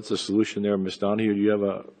 What's the solution there, Ms. Donahue? Do you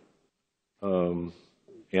have a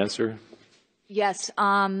answer? Yes.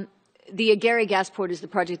 The Agary Gasport is the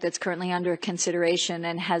project that's currently under consideration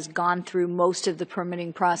and has gone through most of the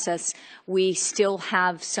permitting process. We still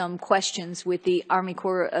have some questions with the Army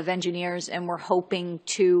Corps of Engineers, and we're hoping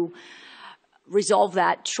to resolve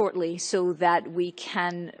that shortly so that we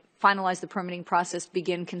can finalize the permitting process,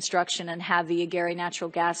 begin construction, and have the Agary Natural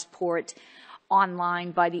Gas Port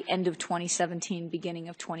online by the end of 2017, beginning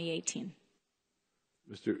of 2018.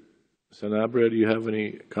 Mr. Sanabria, do you have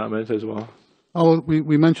any comment as well? Oh,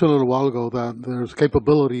 we mentioned a little while ago that there's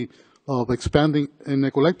capability of expanding, in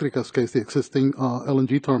Ecoelectrica's case, the existing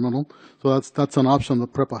LNG terminal. So that's an option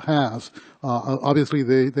that PREPA has. Obviously,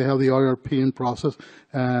 they have the IRP in process,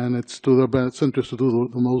 and it's to their best interest to do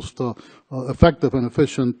the most effective and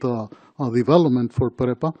efficient development for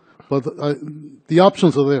PREPA. But the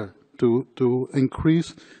options are there to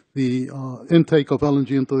increase the intake of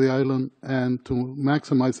LNG into the island and to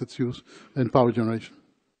maximize its use in power generation.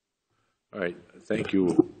 All right, thank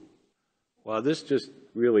you. Well, this just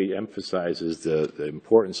really emphasizes the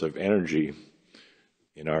importance of energy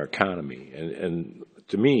in our economy. And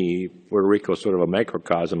to me, Puerto Rico is sort of a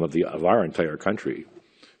microcosm of our entire country.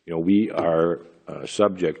 You know, we are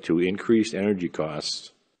subject to increased energy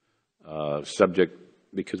costs,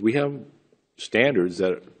 because we have standards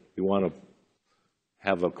that we want to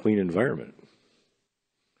have a clean environment.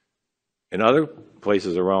 And other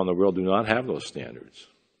places around the world do not have those standards.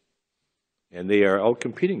 And they are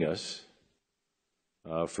outcompeting us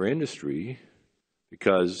for industry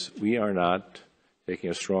because we are not taking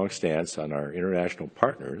a strong stance on our international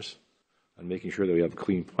partners on making sure that we have a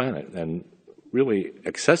clean planet and really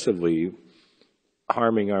excessively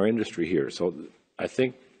harming our industry here. So I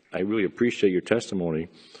think I really appreciate your testimony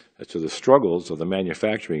as to the struggles of the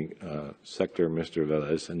manufacturing sector, Mr.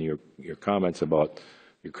 Velez, and your comments about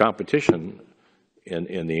your competition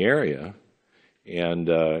in the area, and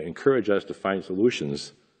encourage us to find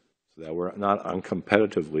solutions so that we're not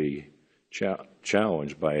uncompetitively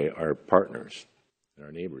challenged by our partners and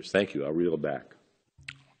our neighbors. Thank you. I'll reel it back.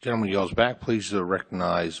 Gentleman yells back. Please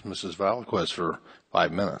recognize Mrs. Valquez for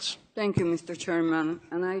 5 minutes. Thank you, Mr. Chairman.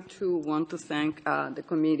 And I, too, want to thank the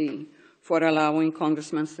committee for allowing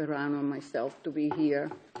Congressman Serrano and myself to be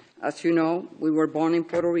here. As you know, we were born in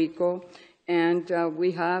Puerto Rico, and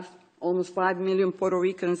we have almost 5 million Puerto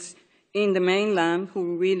Ricans in the mainland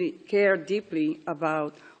who really care deeply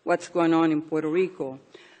about what's going on in Puerto Rico.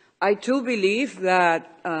 I, too, believe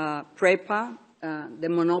that PREPA, the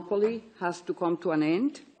monopoly, has to come to an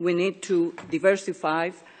end. We need to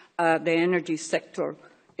diversify the energy sector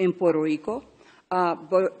in Puerto Rico.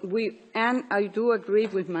 And I do agree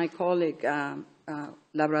with my colleague,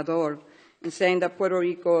 Labrador, in saying that Puerto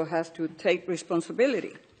Rico has to take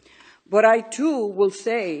responsibility. But I, too, will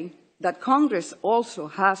say that Congress also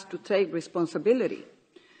has to take responsibility.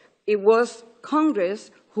 It was Congress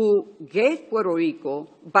who gave Puerto Rico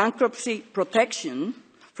bankruptcy protection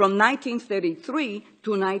from 1933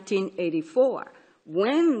 to 1984.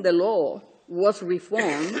 When the law was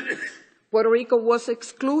reformed, Puerto Rico was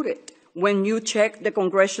excluded. When you check the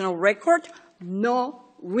congressional record, no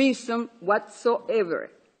reason whatsoever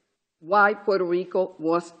why Puerto Rico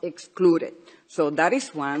was excluded. So that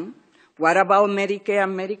is one. What about Medicare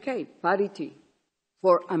and Medicaid? Parity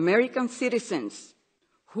for American citizens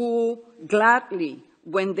who gladly,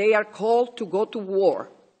 when they are called to go to war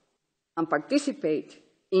and participate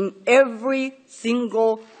in every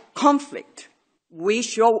single conflict, we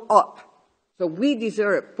show up. So we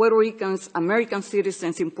deserve, Puerto Ricans, American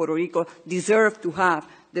citizens in Puerto Rico deserve to have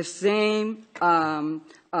the same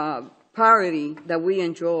parity that we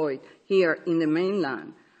enjoyed here in the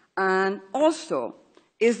mainland. And also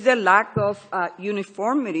is the lack of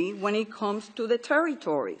uniformity when it comes to the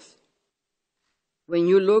territories. When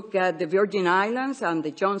you look at the Virgin Islands and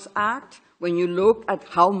the Jones Act, when you look at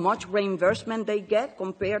how much reimbursement they get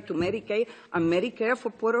compared to Medicaid and Medicare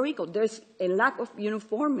for Puerto Rico, there's a lack of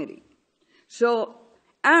uniformity. So,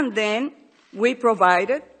 and then we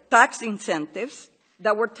provided tax incentives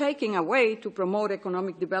that were taken away to promote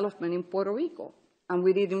economic development in Puerto Rico, and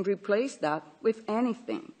we didn't replace that with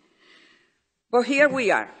anything. But here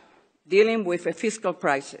we are, dealing with a fiscal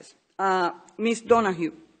crisis. Ms.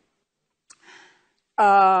 Donahue,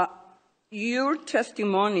 your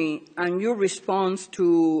testimony and your response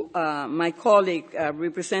to my colleague,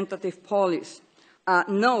 Representative Polis,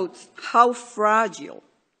 notes how fragile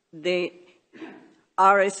the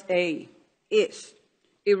RSA is.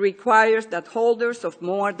 It requires that holders of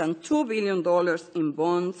more than $2 billion in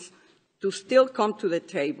bonds to still come to the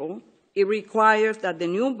table. It requires that the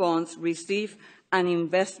new bonds receive an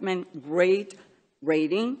investment grade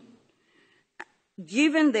rating.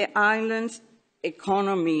 Given the island's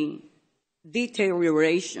economy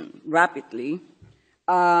deterioration rapidly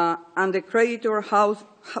and the creditor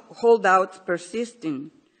holdouts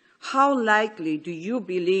persisting, how likely do you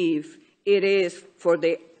believe it is for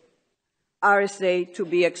the RSA to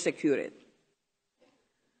be executed?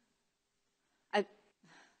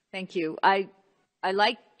 Thank you. I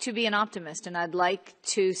like to be an optimist, and I'd like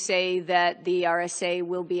to say that the RSA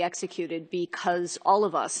will be executed because all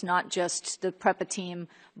of us, not just the PREPA team,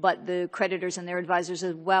 but the creditors and their advisors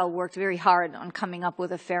as well, worked very hard on coming up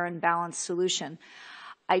with a fair and balanced solution.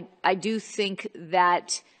 I do think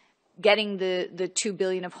that getting the $2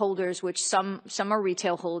 billion of holders, which some are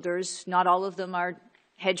retail holders, not all of them are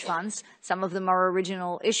hedge funds, some of them are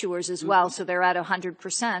original issuers as well, so they're at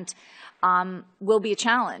 100%, will be a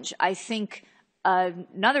challenge. I think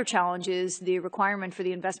another challenge is the requirement for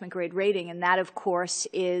the investment grade rating, and that, of course,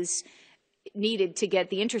 is needed to get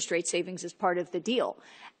the interest rate savings as part of the deal.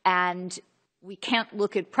 And we can't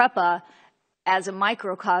look at PREPA as a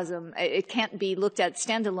microcosm. It can't be looked at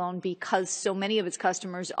standalone because so many of its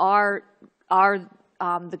customers are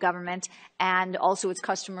the government, and also its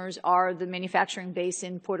customers are the manufacturing base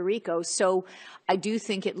in Puerto Rico. So I do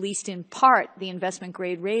think, at least in part, the investment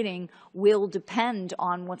grade rating will depend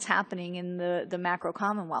on what's happening in the macro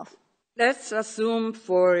commonwealth. Let's assume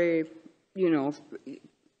for a,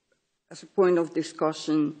 as a point of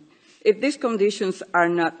discussion, if these conditions are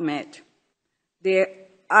not met, the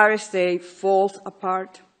RSA falls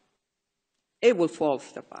apart. It will fall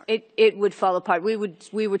apart. It would fall apart. We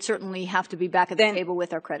would certainly have to be back at the table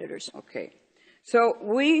with our creditors. Okay. So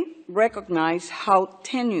we recognize how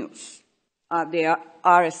tenuous the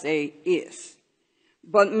RSA is.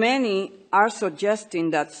 But many are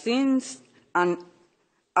suggesting that since an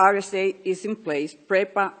RSA is in place,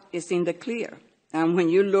 PREPA is in the clear. And when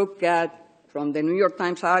you look at, from the New York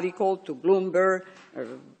Times article to Bloomberg,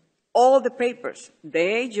 all the papers,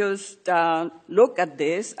 they just look at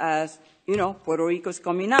this as, Puerto Rico's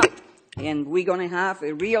coming out, and we're going to have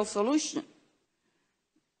a real solution.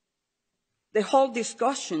 The whole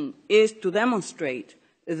discussion is to demonstrate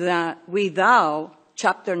that without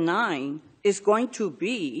Chapter 9 is going to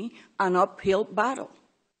be an uphill battle.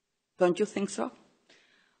 Don't you think so?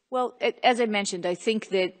 Well, as I mentioned, I think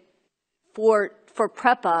that for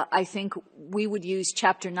PREPA, I think we would use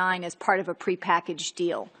Chapter 9 as part of a prepackaged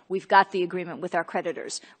deal. We've got the agreement with our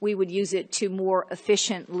creditors. We would use it to more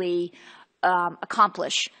efficiently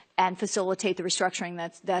accomplish and facilitate the restructuring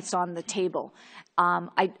that's on the table.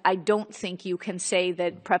 I don't think you can say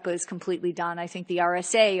that PREPA is completely done. I think the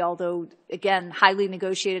RSA, although, again, highly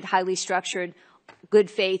negotiated, highly structured, good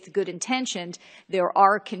faith, good intentioned, there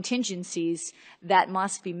are contingencies that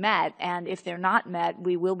must be met, and if they're not met,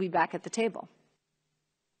 we will be back at the table.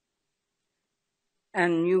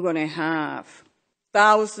 And you're going to have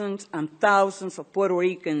thousands and thousands of Puerto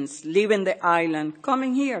Ricans leaving the island,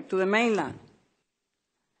 coming here to the mainland.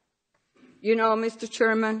 Mr.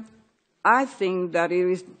 Chairman, I think that it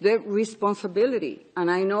is their responsibility, and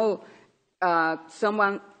I know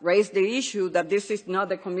someone raised the issue that this is not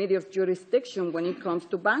the committee of jurisdiction when it comes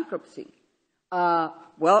to bankruptcy.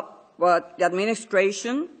 But the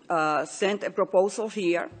administration sent a proposal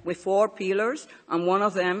here with 4 pillars, and one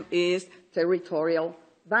of them is territorial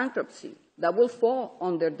bankruptcy. That will fall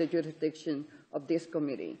under the jurisdiction of this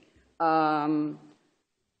committee.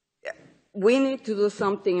 We need to do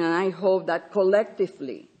something, and I hope that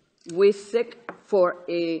collectively we seek for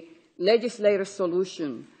a legislative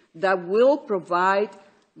solution that will provide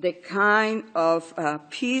the kind of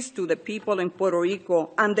peace to the people in Puerto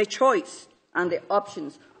Rico and the choice and the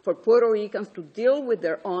options for Puerto Ricans to deal with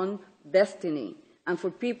their own destiny, and for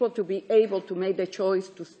people to be able to make the choice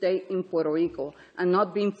to stay in Puerto Rico and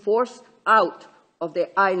not being forced out of the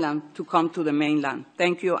island to come to the mainland.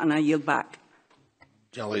 Thank you, and I yield back.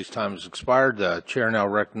 Gentlelady's time has expired. The chair now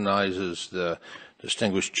recognizes the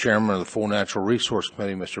distinguished chairman of the Full Natural Resource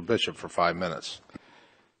Committee, Mr. Bishop, for 5 minutes.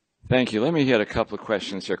 Thank you. Let me hit a couple of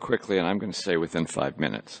questions here quickly, and I'm going to say within 5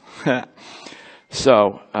 minutes.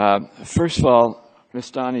 So, first of all,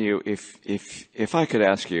 Ms. Donahue, if I could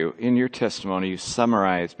ask you, in your testimony, you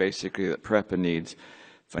summarized basically that PREPA needs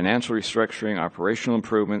financial restructuring, operational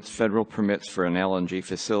improvements, federal permits for an LNG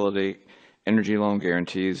facility, energy loan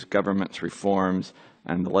guarantees, government's reforms,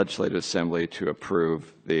 and the Legislative Assembly to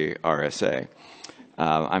approve the RSA.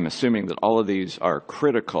 I'm assuming that all of these are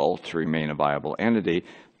critical to remain a viable entity,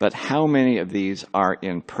 but how many of these are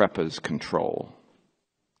in PREPA's control?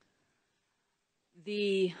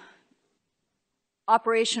 The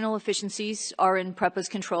operational efficiencies are in PREPA's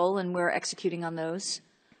control, and we're executing on those.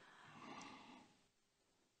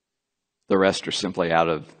 The rest are simply out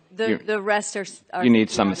of... The rest are you need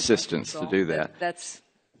some assistance to do that.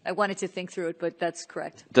 I wanted to think through it, but that's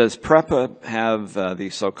correct. Does PREPA have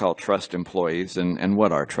these so-called trust employees, and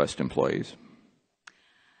what are trust employees?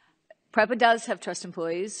 PREPA does have trust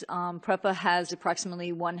employees. PREPA has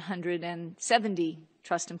approximately 170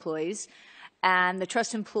 trust employees, and the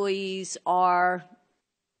trust employees are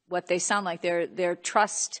what they sound like. They're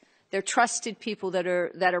trusted people that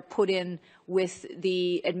are put in with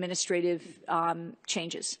the administrative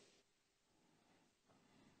changes.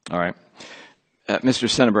 All right. Mr.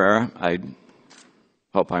 Senabrera, I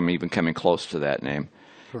hope I'm even coming close to that name.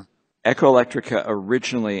 Ecoelectrica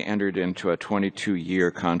originally entered into a 22-year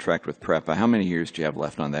contract with PREPA. How many years do you have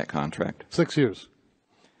left on that contract? 6 years.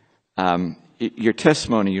 Your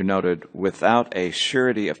testimony, you noted, without a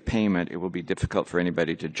surety of payment, it will be difficult for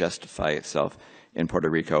anybody to justify itself in Puerto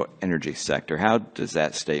Rico energy sector. How does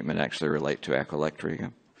that statement actually relate to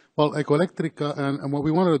Ecoelectrica? Well, Ecoelectrica, and what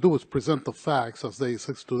we wanted to do was present the facts as they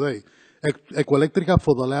exist today. Ecoelectrica,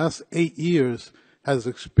 for the last 8 years, has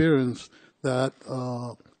experienced that,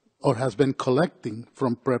 or has been collecting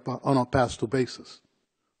from PREPA on a past-due basis.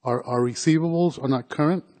 Our receivables are not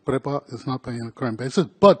current. PREPA is not paying on a current basis.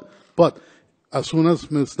 But as soon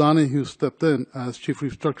as Ms. Donahue stepped in as Chief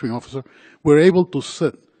Restructuring Officer, we're able to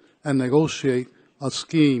sit and negotiate a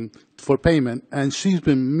scheme for payment, and she's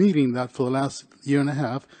been meeting that for the last year and a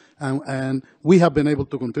half, and we have been able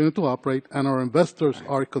to continue to operate, and our investors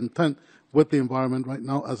are content with the environment right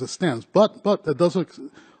now as it stands. But it doesn't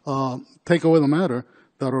take away the matter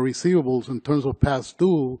that our receivables in terms of past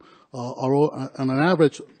due are on an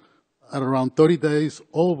average at around 30 days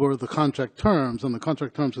over the contract terms, and the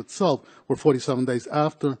contract terms itself were 47 days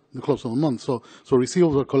after the close of the month. So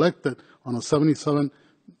receivables are collected on a 77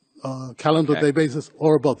 calendar day basis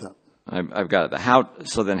or above that. I've got it.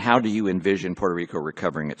 So then how do you envision Puerto Rico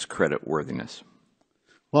recovering its credit worthiness?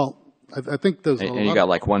 Well, I think there's and you got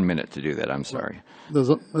like 1 minute to do that. I'm sorry.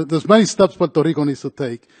 There's many steps Puerto Rico needs to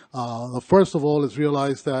take. The first of all is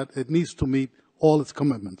realize that it needs to meet all its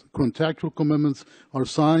commitments. Contractual commitments are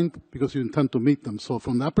signed because you intend to meet them. So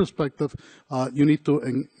from that perspective, you need to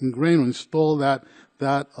ingrain or install that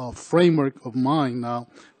framework of mind.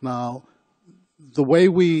 Now, the way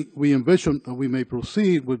we envision that we may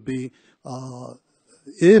proceed would be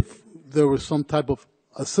if there was some type of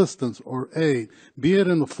assistance or aid, be it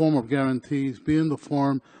in the form of guarantees, be in the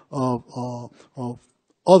form of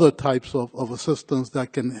other types of assistance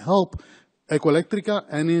that can help Ecoelectrica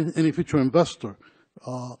and any future investor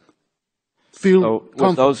feel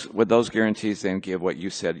comfortable. Would those guarantees then give what you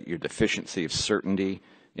said, your deficiency of certainty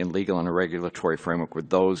in legal and a regulatory framework? Would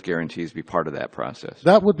those guarantees be part of that process?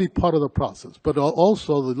 That would be part of the process. But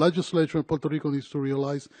also the legislature in Puerto Rico needs to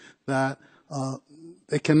realize that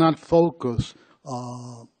they cannot focus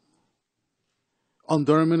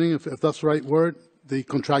undermining, if that's the right word, the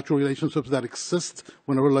contractual relationships that exist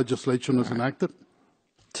whenever legislation is enacted.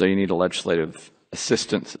 So you need a legislative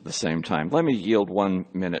assistance at the same time. Let me yield 1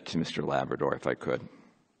 minute to Mr. Labrador, if I could.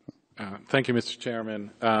 Thank you, Mr.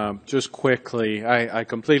 Chairman. Just quickly, I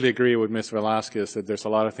completely agree with Ms. Velasquez that there's a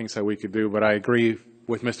lot of things that we could do, but I agree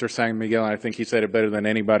with Mr. San Miguel, and I think he said it better than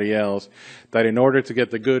anybody else, that in order to get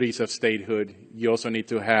the goodies of statehood, you also need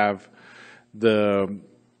to have the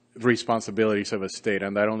responsibilities of a state,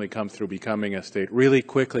 and that only comes through becoming a state. Really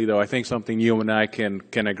quickly, though, I think something you and I can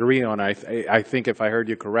agree on. I think if I heard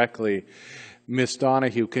you correctly, Ms.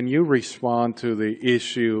 Donahue, can you respond to the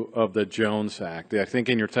issue of the Jones Act? I think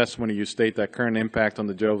in your testimony you state that current impact on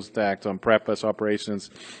the Jones Act on PREPA's operations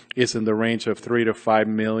is in the range of $3 to $5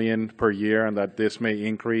 million per year, and that this may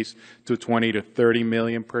increase to $20 to $30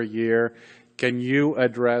 million per year. Can you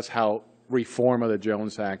address how reform of the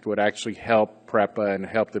Jones Act would actually help PREPA and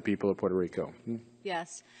help the people of Puerto Rico?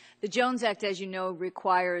 Yes. The Jones Act, as you know,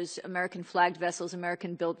 requires American flagged vessels,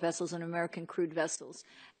 American built vessels, and American crewed vessels.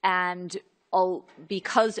 And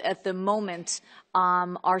because at the moment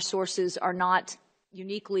our sources are not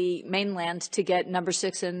uniquely mainland to get number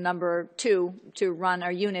 6 and number 2 to run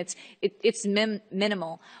our units, it's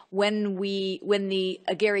minimal. When the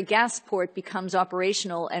Aguirre gas port becomes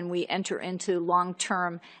operational and we enter into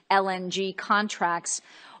long-term LNG contracts,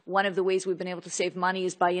 one of the ways we've been able to save money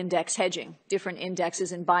is by index hedging, different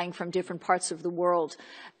indexes and buying from different parts of the world.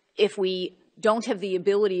 If we don't have the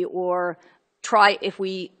ability if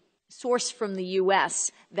we source from the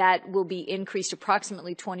U.S., that will be increased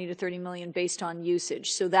approximately 20 to 30 million based on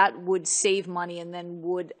usage. So that would save money and then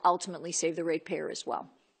would ultimately save the ratepayer as well.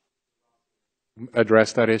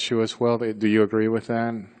 Address that issue as well. Do you agree with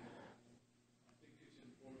that?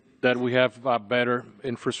 That we have better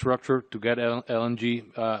infrastructure to get LNG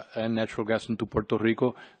and natural gas into Puerto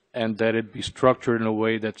Rico, and that it be structured in a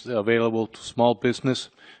way that's available to small business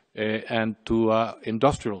and to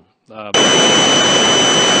industrial.